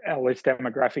sort of our list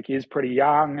demographic is pretty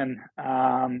young,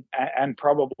 and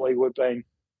probably we've been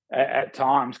at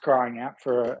times crying out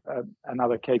for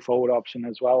another key forward option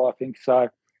as well, I think. So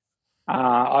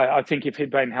I think if he'd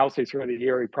been healthy through the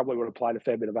year, he probably would have played a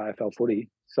fair bit of AFL footy.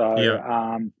 So,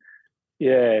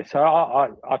 so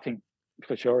I think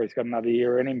for sure he's got another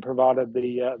year in him, provided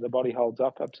the body holds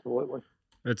up. Absolutely.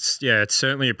 It's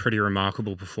certainly a pretty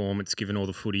remarkable performance given all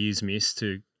the footy he's missed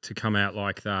to come out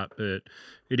like that. But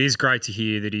it is great to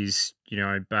hear that he's,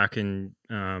 back and,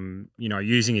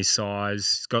 using his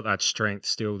size. He's got that strength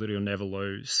still that he'll never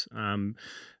lose. And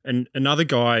another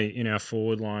guy in our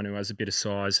forward line who has a bit of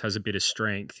size, has a bit of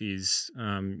strength is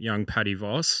young Paddy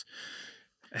Voss.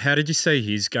 How did you see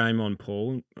his game on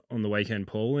the weekend,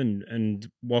 Paul?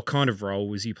 And what kind of role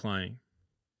was he playing?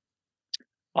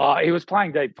 He was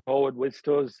playing deep forward with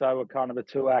Stuz, so we're kind of a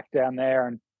 2-act down there,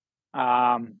 and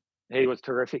he was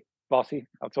terrific, Bossy.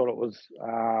 I thought it was,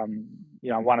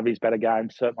 one of his better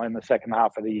games, certainly in the second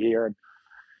half of the year. And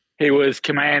he was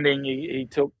commanding. He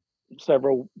took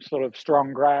several sort of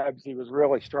strong grabs. He was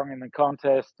really strong in the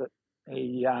contest.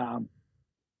 He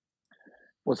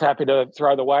was happy to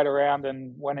throw the weight around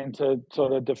and went in to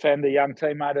sort of defend a young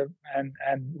teammate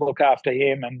and look after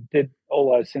him, and did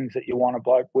all those things that you want a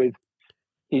bloke with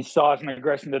his size and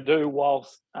aggression to do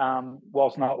whilst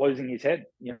not losing his head,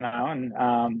 and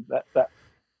that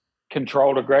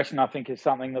controlled aggression, I think, is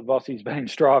something that Vossy's been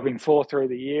striving for through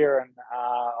the year, and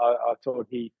I thought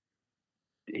he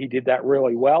did that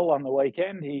really well on the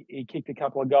weekend. He kicked a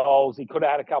couple of goals. He could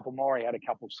have had a couple more. He had a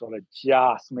couple sort of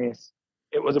just miss.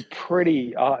 It was a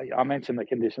pretty, I mentioned the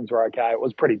conditions were okay. It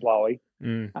was pretty blowy.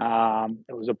 It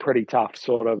was a pretty tough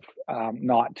sort of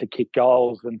night to kick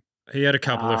goals. And he had a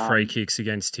couple of free kicks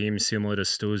against him, similar to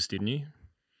Stuz, didn't he?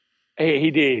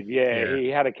 He did, yeah. He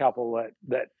had a couple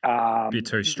that bit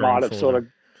too strong might have sort of,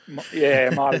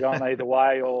 might have gone either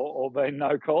way or been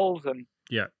no calls, and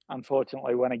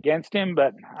unfortunately went against him.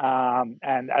 But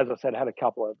and as I said, had a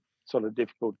couple of sort of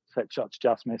difficult set shots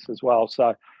just missed as well.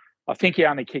 So I think he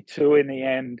only kicked 2 in the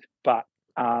end, but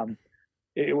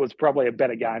it was probably a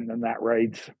better game than that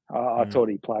reads. I thought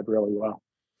he played really well.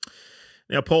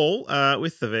 Now, Paul,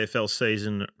 with the VFL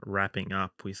season wrapping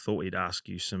up, we thought we'd ask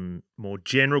you some more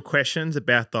general questions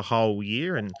about the whole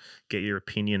year and get your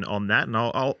opinion on that. And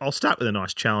I'll start with a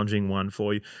nice challenging one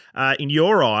for you. In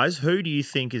your eyes, who do you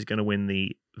think is going to win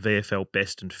the VFL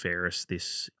Best and Fairest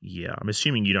this year? I'm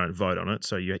assuming you don't vote on it,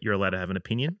 so you're allowed to have an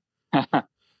opinion.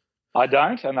 I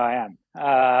don't, and I am.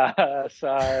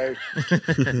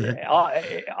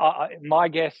 My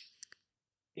guess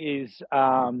is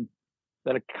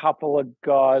that a couple of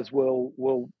guys will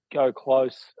go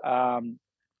close.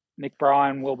 Nick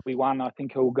Bryan will be one. I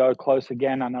think he'll go close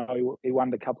again. I know he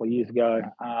won a couple of years ago.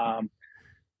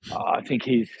 I think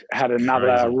he's had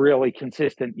another really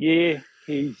consistent year.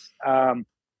 He's gone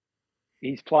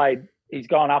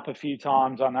up a few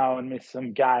times, I know, and missed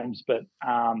some games, but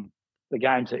the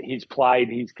games that he's played,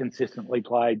 he's consistently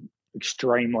played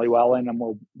extremely well in, and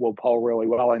will poll really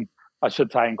well in. I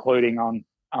should say, including on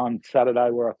Saturday,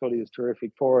 where I thought he was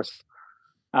terrific for us.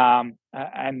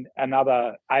 And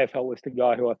another AFL listed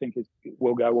guy who I think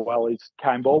will go well is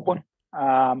Kane Baldwin.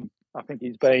 I think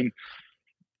he's been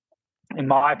in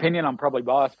my opinion, I'm probably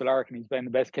biased, but I reckon he's been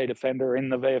the best key defender in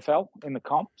the VFL, in the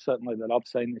comp, certainly that I've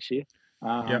seen this year.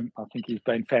 I think he's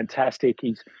been fantastic.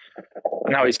 I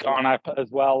know he's gone up as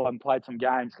well and played some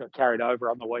games, got carried over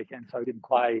on the weekend, so he didn't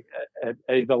play at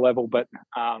either level, but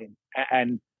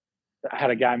and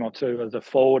had a game or two as a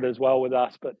forward as well with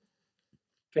us. But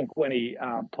I think when he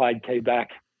played key back,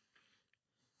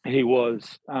 he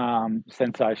was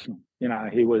sensational. You know,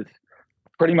 he was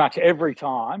pretty much every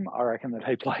time, I reckon, that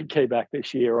he played key back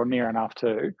this year or near enough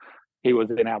to, he was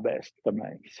in our best for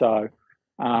me. So,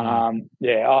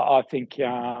 I think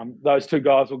those two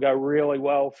guys will go really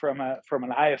well from an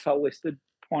AFL listed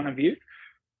point of view.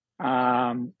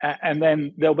 And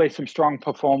then there'll be some strong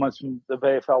performance from the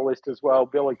VFL list as well.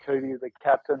 Billy Cootie, the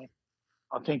captain,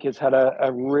 I think has had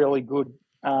a really good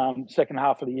second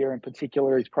half of the year in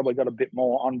particular. He's probably got a bit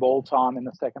more on-ball time in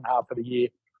the second half of the year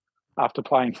after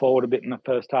playing forward a bit in the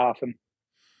first half, and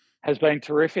has been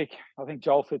terrific. I think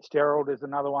Joel Fitzgerald is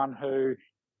another one who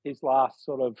his last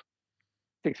sort of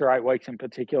 6 or 8 weeks in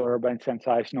particular have been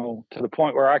sensational, to the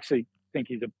point where I actually think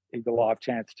he's a live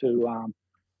chance to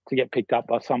get picked up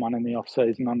by someone in the off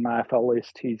season on the AFL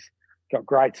list. He's got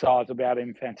great size about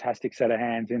him, fantastic set of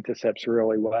hands, intercepts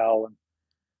really well,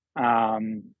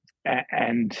 and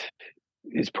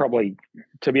is probably,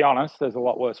 to be honest, there's a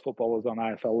lot worse footballers on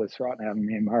AFL lists right now than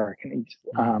him. I reckon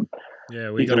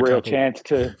he's a real chance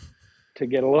to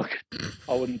get a look.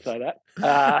 I wouldn't say that.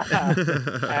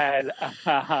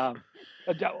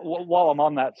 While I'm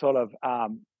on that sort of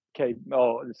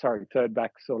third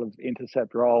back sort of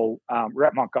intercept role,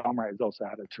 Rhett Montgomery has also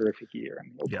had a terrific year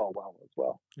and he'll play well as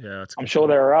well. Yeah, I'm sure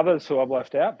there are others who I've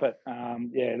left out, but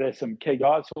there's some key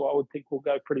guys who I would think will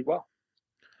go pretty well.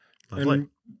 And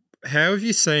how have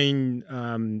you seen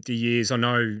the years? I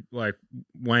know, like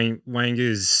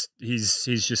Wanger's, he's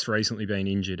just recently been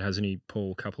injured, hasn't he,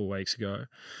 Paul? A couple of weeks ago.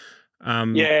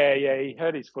 He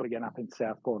hurt his foot again up in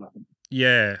Southport, I think.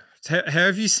 Yeah. How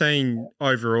have you seen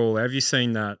overall? Have you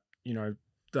seen that, you know,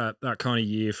 that kind of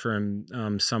year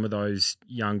from some of those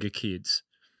younger kids?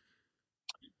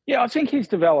 Yeah, I think he's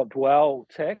developed well,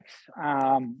 Tex.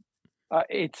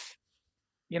 It's,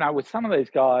 you know, with some of these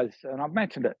guys, and I've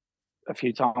mentioned it a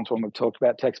few times when we've talked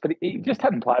about Tex, but he just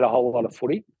hadn't played a whole lot of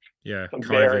footy. Yeah, for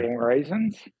varying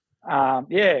reasons. Through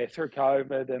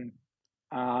COVID, and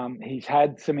he's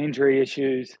had some injury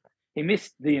issues. He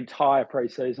missed the entire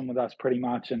preseason with us pretty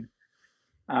much, and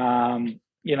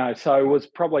so was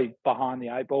probably behind the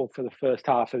 8 ball for the first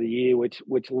half of the year, which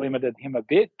limited him a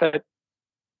bit. But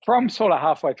from sort of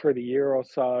halfway through the year or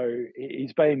so,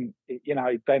 he's been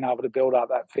able to build up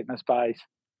that fitness base.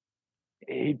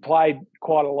 He played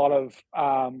quite a lot of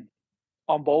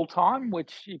on-ball time,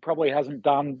 which he probably hasn't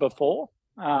done before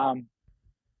at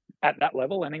that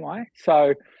level anyway.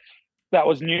 So that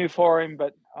was new for him,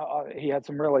 but he had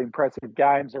some really impressive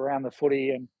games around the footy,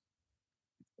 and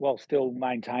while still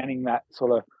maintaining that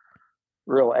sort of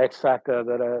real X factor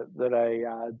that a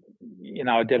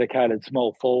dedicated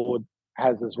small forward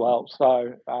has as well.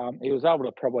 So he was able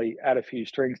to probably add a few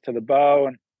strings to the bow,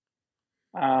 and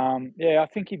I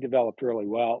think he developed really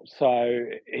well. So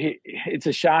it's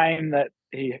a shame that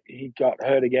he got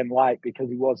hurt again late, because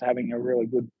he was having a really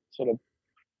good sort of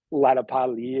latter part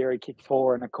of the year. He kicked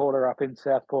 4 1/4 up in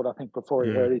Southport, I think, before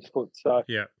he hurt his foot. So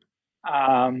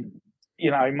he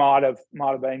might have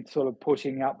been sort of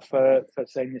pushing up for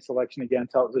senior selection again.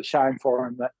 So it was a shame for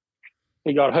him that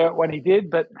he got hurt when he did.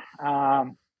 But I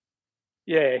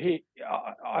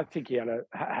think he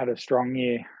had a strong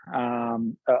year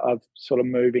of sort of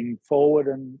moving forward,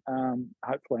 and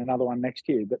hopefully another one next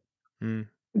year. But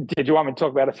did you want me to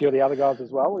talk about a few of the other guys as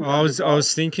well? I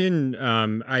was thinking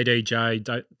ADJ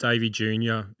Davey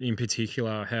Jr. in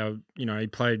particular. How he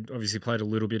obviously played a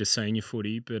little bit of senior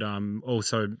footy, but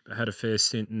also had a fair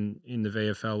stint in the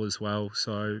VFL as well.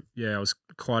 So I was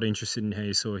quite interested in how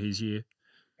you saw his year.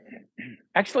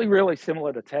 Actually, really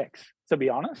similar to Tex, to be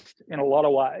honest, in a lot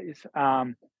of ways.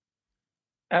 And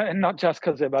not just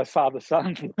because they're both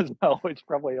father-sons as well, which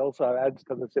probably also adds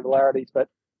to the similarities. But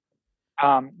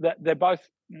they're both,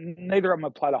 neither of them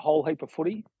have played a whole heap of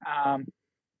footy.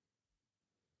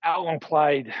 Alan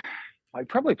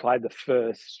probably played the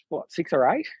first, 6 or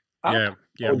 8? I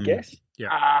would guess.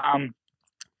 Yeah.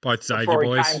 Both Xavier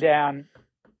boys. He came down.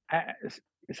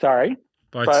 Sorry.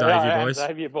 Both Xavier boys.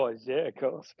 Xavier boys, yeah, of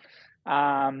course.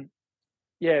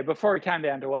 Before he came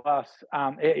down to us,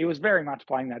 he was very much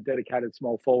playing that dedicated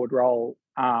small forward role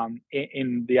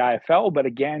in the AFL. But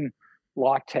again,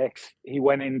 like Tex, he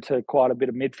went into quite a bit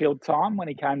of midfield time when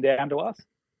he came down to us,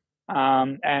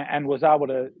 and was able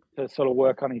to sort of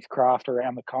work on his craft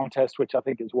around the contest, which I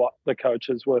think is what the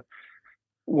coaches were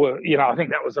I think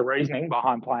that was the reasoning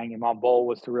behind playing him on ball,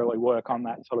 was to really work on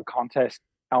that sort of contest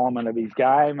element of his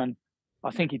game. And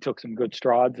I think he took some good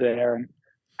strides there.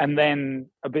 And then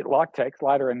a bit like Tex,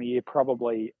 later in the year,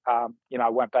 probably,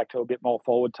 went back to a bit more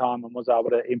forward time and was able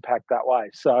to impact that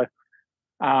way. So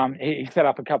he set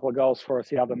up a couple of goals for us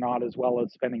the other night, as well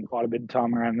as spending quite a bit of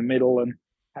time around the middle, and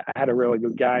had a really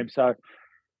good game. So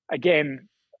again,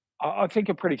 I think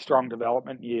a pretty strong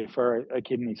development year for a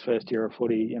kid in his first year of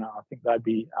footy. I think they'd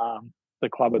be the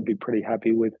club would be pretty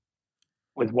happy with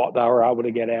what they were able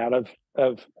to get out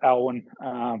of Alwyn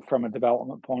from a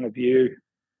development point of view.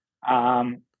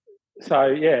 So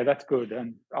yeah, that's good.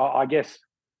 And I guess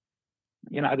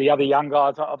the other young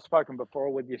guys, I've spoken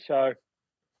before with your show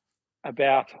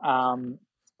about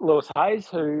Lewis Hayes,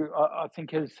 who I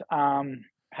think has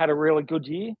had a really good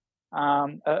year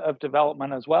of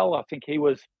development as well. I think he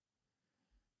was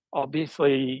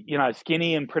obviously,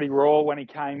 skinny and pretty raw when he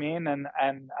came in, and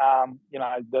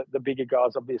the bigger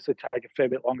guys obviously take a fair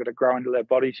bit longer to grow into their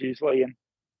bodies usually,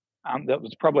 and that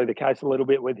was probably the case a little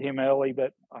bit with him early,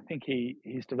 but I think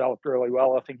he's developed really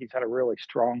well. I think he's had a really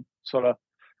strong sort of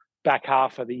back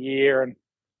half of the year, and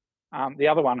the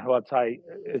other one who I'd say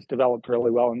has developed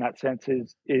really well in that sense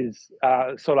is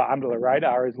sort of under the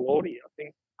radar is Lordy. I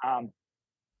think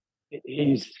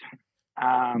he's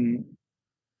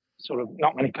sort of,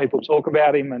 not many people talk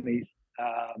about him, and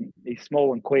he's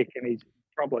small and quick, and he's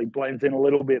probably blends in a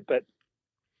little bit. But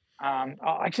I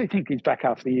actually think his back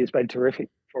half of the year has been terrific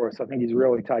for us. I think he's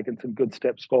really taken some good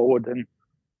steps forward, and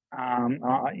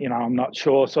I'm not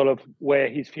sure sort of where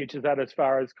his future's at as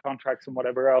far as contracts and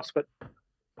whatever else, but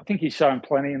I think he's shown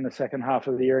plenty in the second half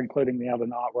of the year, including the other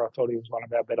night where I thought he was one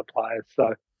of our better players.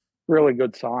 So really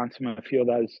good signs from a few of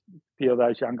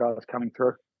those young guys coming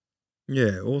through.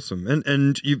 Yeah, awesome.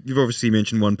 And you've obviously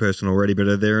mentioned one person already, but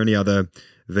are there any other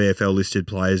VFL listed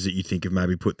players that you think have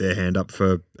maybe put their hand up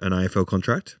for an AFL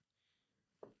contract?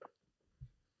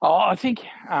 Oh, I think,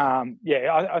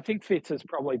 I think Fitz has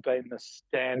probably been the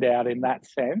standout in that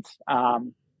sense.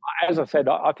 As I said,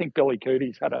 I think Billy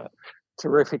Cootie's had a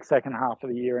terrific second half of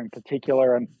the year in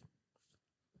particular, and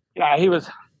he was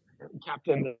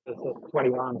captain of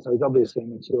 21, so he's obviously a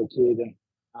mature kid, and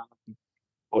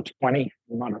or 20,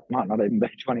 he might not even be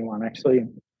 21 actually.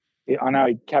 I know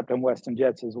he captained Western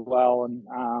Jets as well, and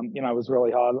was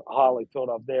really highly thought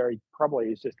of there. He probably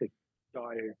is just a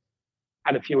guy who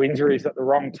had a few injuries at the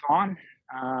wrong time,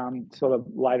 sort of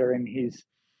later in his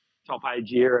top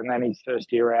age year, and then his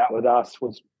first year out with us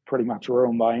was pretty much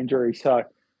ruined by injury. So,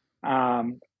 I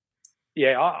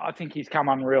think he's come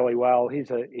on really well.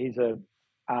 He's a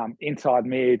inside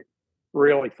mid,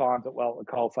 really finds it well at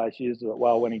the coalface, uses it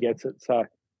well when he gets it. So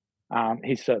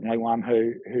he's certainly one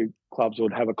who clubs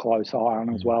would have a close eye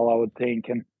on as well, I would think.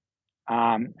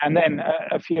 And then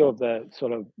a few of the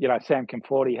sort of, Sam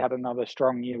Conforti had another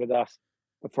strong year with us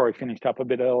before he finished up a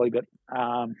bit early, but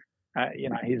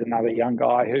he's another young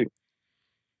guy who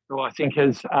I think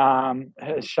has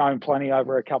shown plenty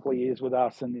over a couple of years with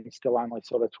us, and he's still only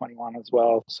sort of 21 as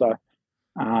well. So,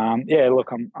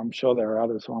 look, I'm sure there are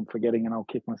others who I'm forgetting, and I'll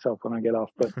kick myself when I get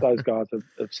off, but those guys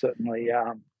have certainly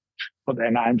put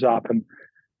their names up, and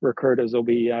recruiters will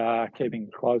be keeping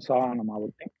a close eye on them, I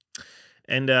would think.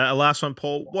 And a last one,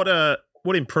 Paul,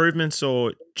 what improvements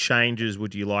or changes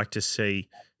would you like to see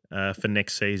for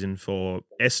next season for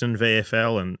Essendon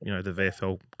VFL and the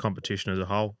VFL competition as a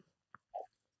whole?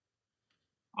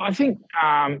 I think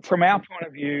from our point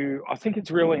of view, I think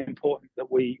it's really important that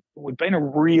we've been a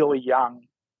really young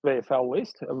VFL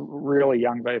list, a really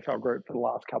young VFL group for the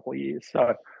last couple of years.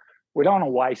 So we don't want to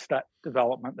waste that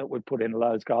development that we've put into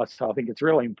those guys. So I think it's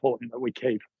really important that we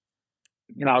keep,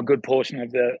 a good portion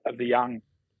of the young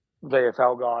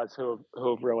VFL guys who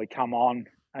have really come on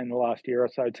in the last year or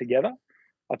so together.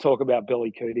 I talk about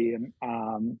Billy Cootie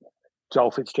and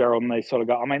Joel Fitzgerald and these sort of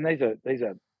guys. I mean, these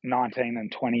are 19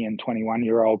 and 20 and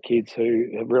 21-year-old kids who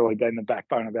have really been the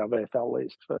backbone of our VFL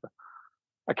list for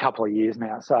a couple of years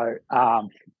now. So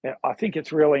I think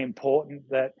it's really important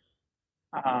that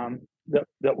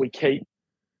that we keep,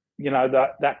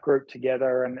 that group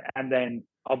together and then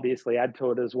obviously add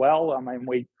to it as well. I mean,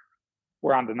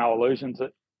 we're under no illusions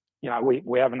that,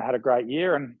 we haven't had a great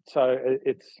year, and so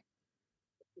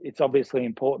it's obviously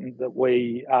important that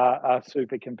we are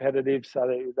super competitive. So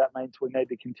that means we need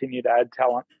to continue to add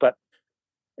talent, but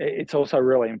it's also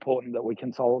really important that we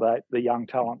consolidate the young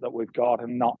talent that we've got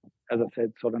and not, as I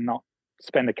said, sort of not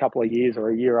spend a couple of years or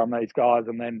a year on these guys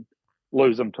and then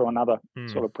lose them to another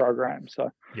sort of program.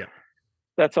 So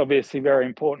that's obviously very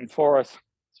important for us.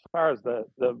 As far as the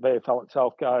VFL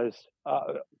itself goes,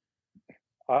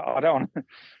 I don't want to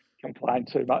complain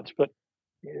too much, but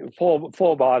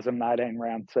four buys in an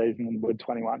 18-round season with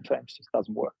 21 teams just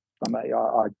doesn't work for me.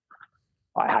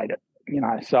 I hate it,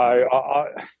 So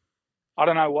I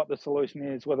don't know what the solution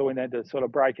is, whether we need to sort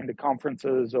of break into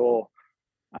conferences or,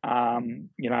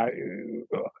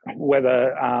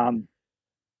 whether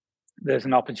there's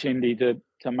an opportunity to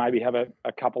maybe have a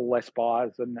couple less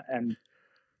buys and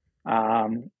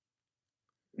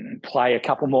play a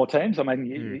couple more teams. I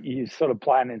mean, you sort of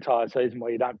play an entire season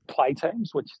where you don't play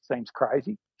teams, which seems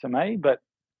crazy to me, but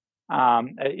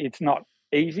it's not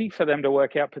easy for them to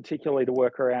work out, particularly to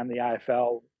work around the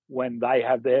AFL when they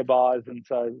have their buys. And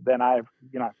so then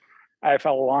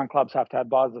AFL aligned clubs have to have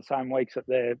buys the same weeks that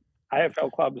their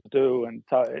AFL clubs do. And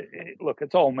so, look,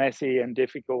 it's all messy and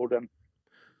difficult, and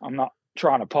I'm not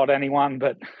trying to pot anyone,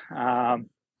 but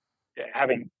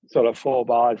having sort of 4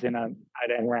 buys in an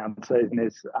 18-round season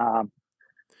is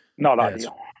not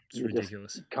ideal. It's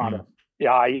ridiculous. You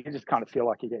just kind of feel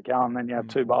like you get going, then you have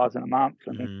 2 buys in a month.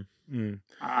 What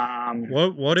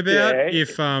about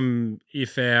if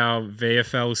our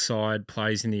VFL side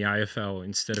plays in the AFL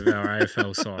instead of our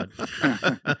AFL side?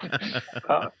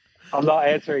 I'm not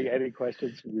answering any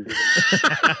questions from you.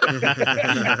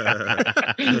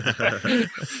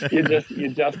 You're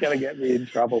just going to get me in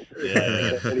trouble.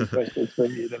 Any questions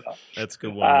from you tonight? That's a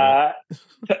good one.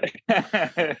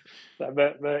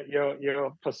 But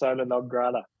you're persona non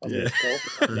grata on this call.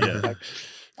 Yeah.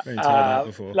 Been told that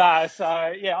before. No, so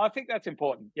I think that's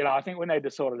important. I think we need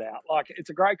to sort it out. Like, it's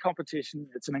a great competition.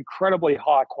 It's an incredibly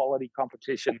high quality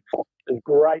competition. There's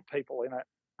great people in it.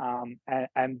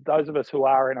 And those of us who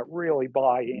are in it really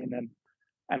buy in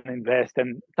and invest.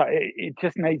 And so it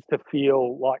just needs to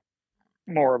feel like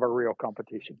more of a real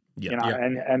competition.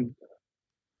 And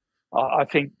I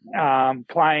think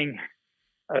playing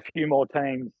a few more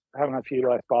teams, having a few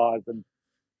less buys, and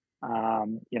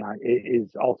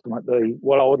is ultimately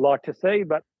what I would like to see.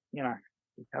 But you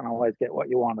can't always get what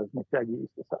you want, as Mick Jagger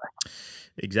used to say.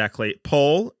 Exactly.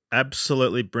 Paul,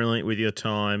 absolutely brilliant with your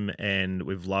time, and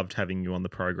we've loved having you on the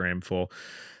program for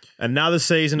another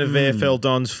season of VFL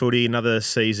Dons footy, another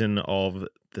season of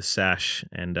the Sash,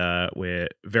 and we're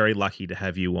very lucky to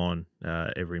have you on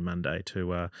every Monday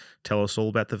to tell us all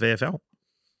about the VFL.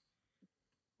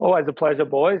 Always a pleasure,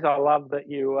 boys. I love that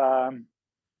you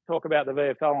talk about the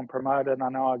VFL and promote it. And I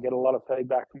know I get a lot of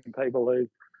feedback from people who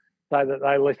say that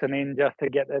they listen in just to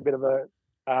get a bit of a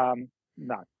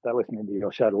no, they're listening to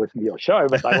your show to listen to your show,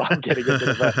 but they love getting a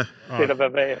bit of a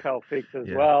VFL fix as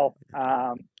well.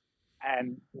 And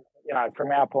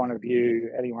from our point of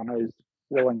view, anyone who's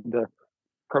willing to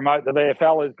promote the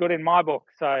VFL is good in my book.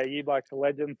 So you blokes are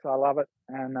legends. I love it,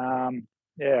 and I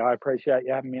appreciate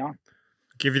you having me on.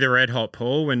 Give you the red hot,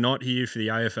 Paul. We're not here for the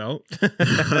AFL.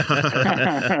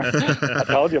 I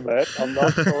told you, Mert. I'm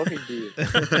not talking to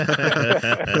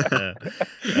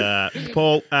you.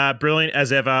 Paul, brilliant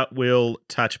as ever. We'll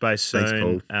touch base soon. Thanks,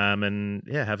 Paul. And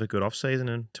have a good off season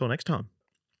until next time.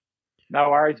 No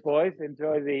worries, boys.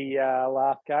 Enjoy the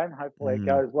last game. Hopefully it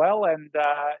goes well. And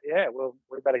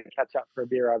we better catch up for a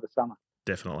beer over summer.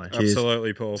 Definitely. Cheers.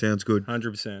 Absolutely, Paul. Sounds good.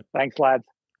 100%. Thanks, lads.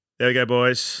 There we go,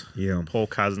 boys. Yeah. Paul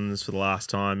Cousins for the last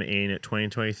time in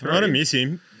 2023. I don't miss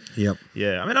him. Yep.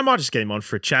 Yeah. I mean, I might just get him on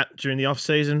for a chat during the off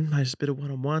season. Maybe just a bit of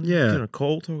one-on-one. Yeah. Get on a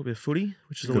call, talk a bit of footy,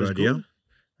 which is Good always idea.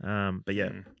 good. But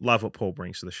love what Paul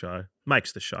brings to the show.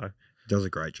 Makes the show. Does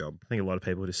a great job. I think a lot of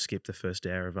people just skip the first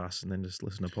hour of us and then just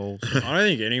listen to Paul. I don't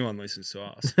think anyone listens to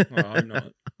us. I hope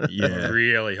not. Yeah. I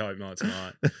really hope not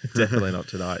tonight. Definitely not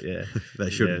tonight, yeah.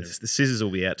 They shouldn't. The scissors will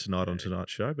be out tonight on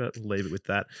tonight's show, but leave it with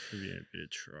that. We'll be in a bit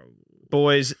of trouble.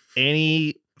 Boys,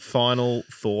 any final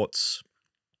thoughts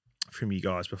from you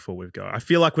guys before we go? I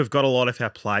feel like we've got a lot of our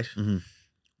plate. Mm-hmm.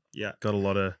 Yeah. Got a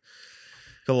lot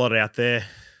out there.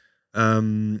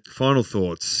 Final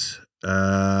thoughts.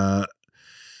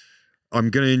 I'm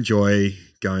going to enjoy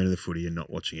going to the footy and not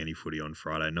watching any footy on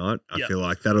Friday night. I feel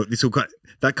like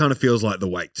that kind of feels like the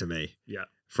wake to me. Yeah.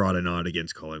 Friday night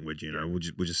against Collingwood, we'll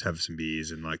just have some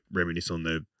beers and reminisce on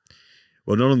not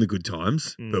on the good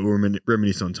times, but we'll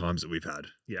reminisce on times that we've had.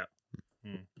 Yeah.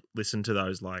 Listen to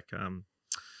those what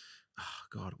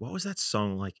was that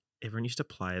song? Like everyone used to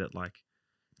play it at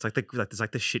it's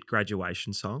like the shit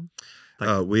graduation song.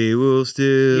 We will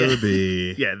still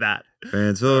be that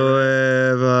fans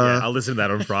forever. Yeah, I'll listen to that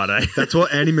on Friday. That's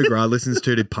what Andy McGrath listens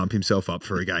to pump himself up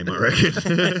for a game, I reckon.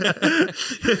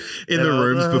 In the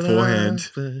rooms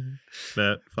beforehand.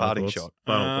 Parting shot.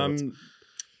 Final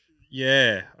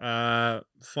thoughts.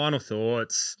 Final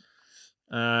thoughts.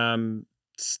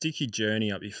 Stick your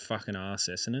journey up your fucking arse,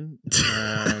 Essendon.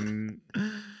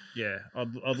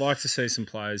 I'd like to see some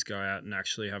players go out and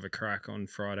actually have a crack on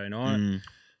Friday night.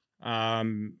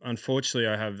 Unfortunately,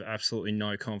 I have absolutely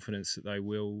no confidence that they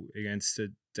will against a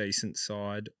decent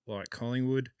side like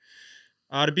Collingwood.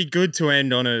 It'd be good to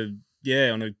end on a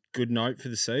good note for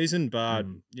the season, but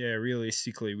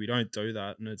realistically, we don't do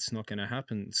that, and it's not going to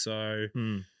happen. So,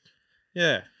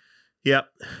 yeah. Yep.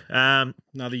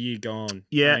 Another year gone.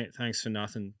 Yeah. Thanks for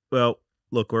nothing. Well,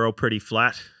 look, we're all pretty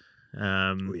flat.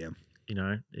 You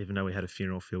know, even though we had a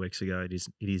funeral a few weeks ago, it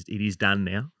is done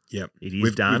now. Yep. It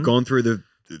is done. We've gone through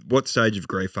what stage of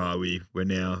grief are we? We're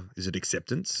now, is it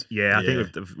acceptance? Yeah, I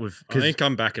think we've I think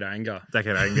I'm back at anger. Back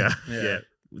at anger. Yeah.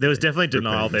 There was definitely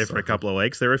denial there for a cycle. couple of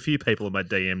weeks. There were a few people in my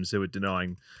DMs who were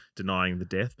denying the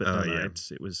death, but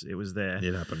it was there.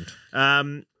 It happened.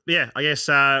 I guess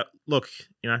look,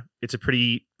 it's a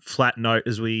pretty flat note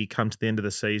as we come to the end of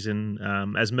the season.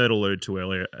 As Mert alluded to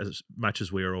earlier, as much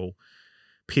as we are all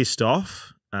pissed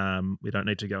off, we don't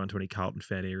need to go into any Carlton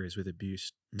fan areas with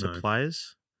abuse to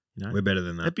players. We're better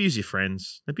than that. Abuse your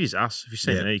friends. Abuse us. If you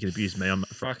see me, you can abuse me. I'm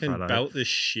fucking belt the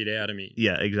shit out of me.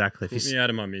 Yeah, exactly. Put me out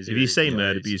of my misery. If you see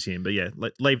Mert, abuse him. But yeah,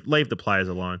 leave the players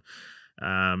alone.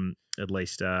 At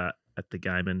least at the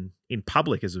game and in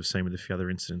public, as we've seen with a few other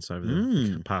incidents over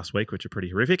the past week, which are pretty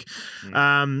horrific.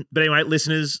 But anyway,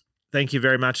 listeners, thank you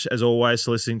very much, as always,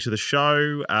 for listening to the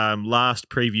show. Last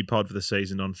preview pod for the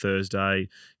season on Thursday.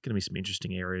 Going to be some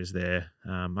interesting areas there.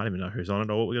 I don't even know who's on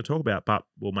it or what we're going to talk about, but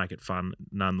we'll make it fun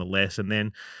nonetheless. And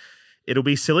then it'll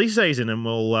be silly season and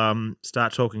we'll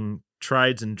start talking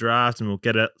trades and drafts and we'll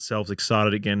get ourselves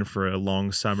excited again for a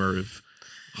long summer of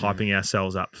hyping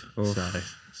ourselves up. Oof. So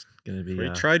it's going to be... We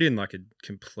trade in like a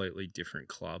completely different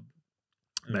club.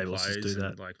 Maybe let's just do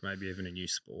that. Like maybe even a new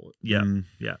sport. Yeah,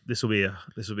 yeah. This will be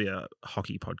a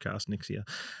hockey podcast next year.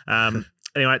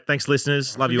 Anyway, thanks,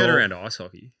 listeners. Love you all. Get around ice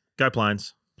hockey. Go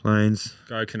Plains. Plains.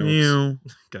 Go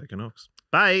Canucks. Go Canucks.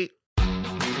 Bye.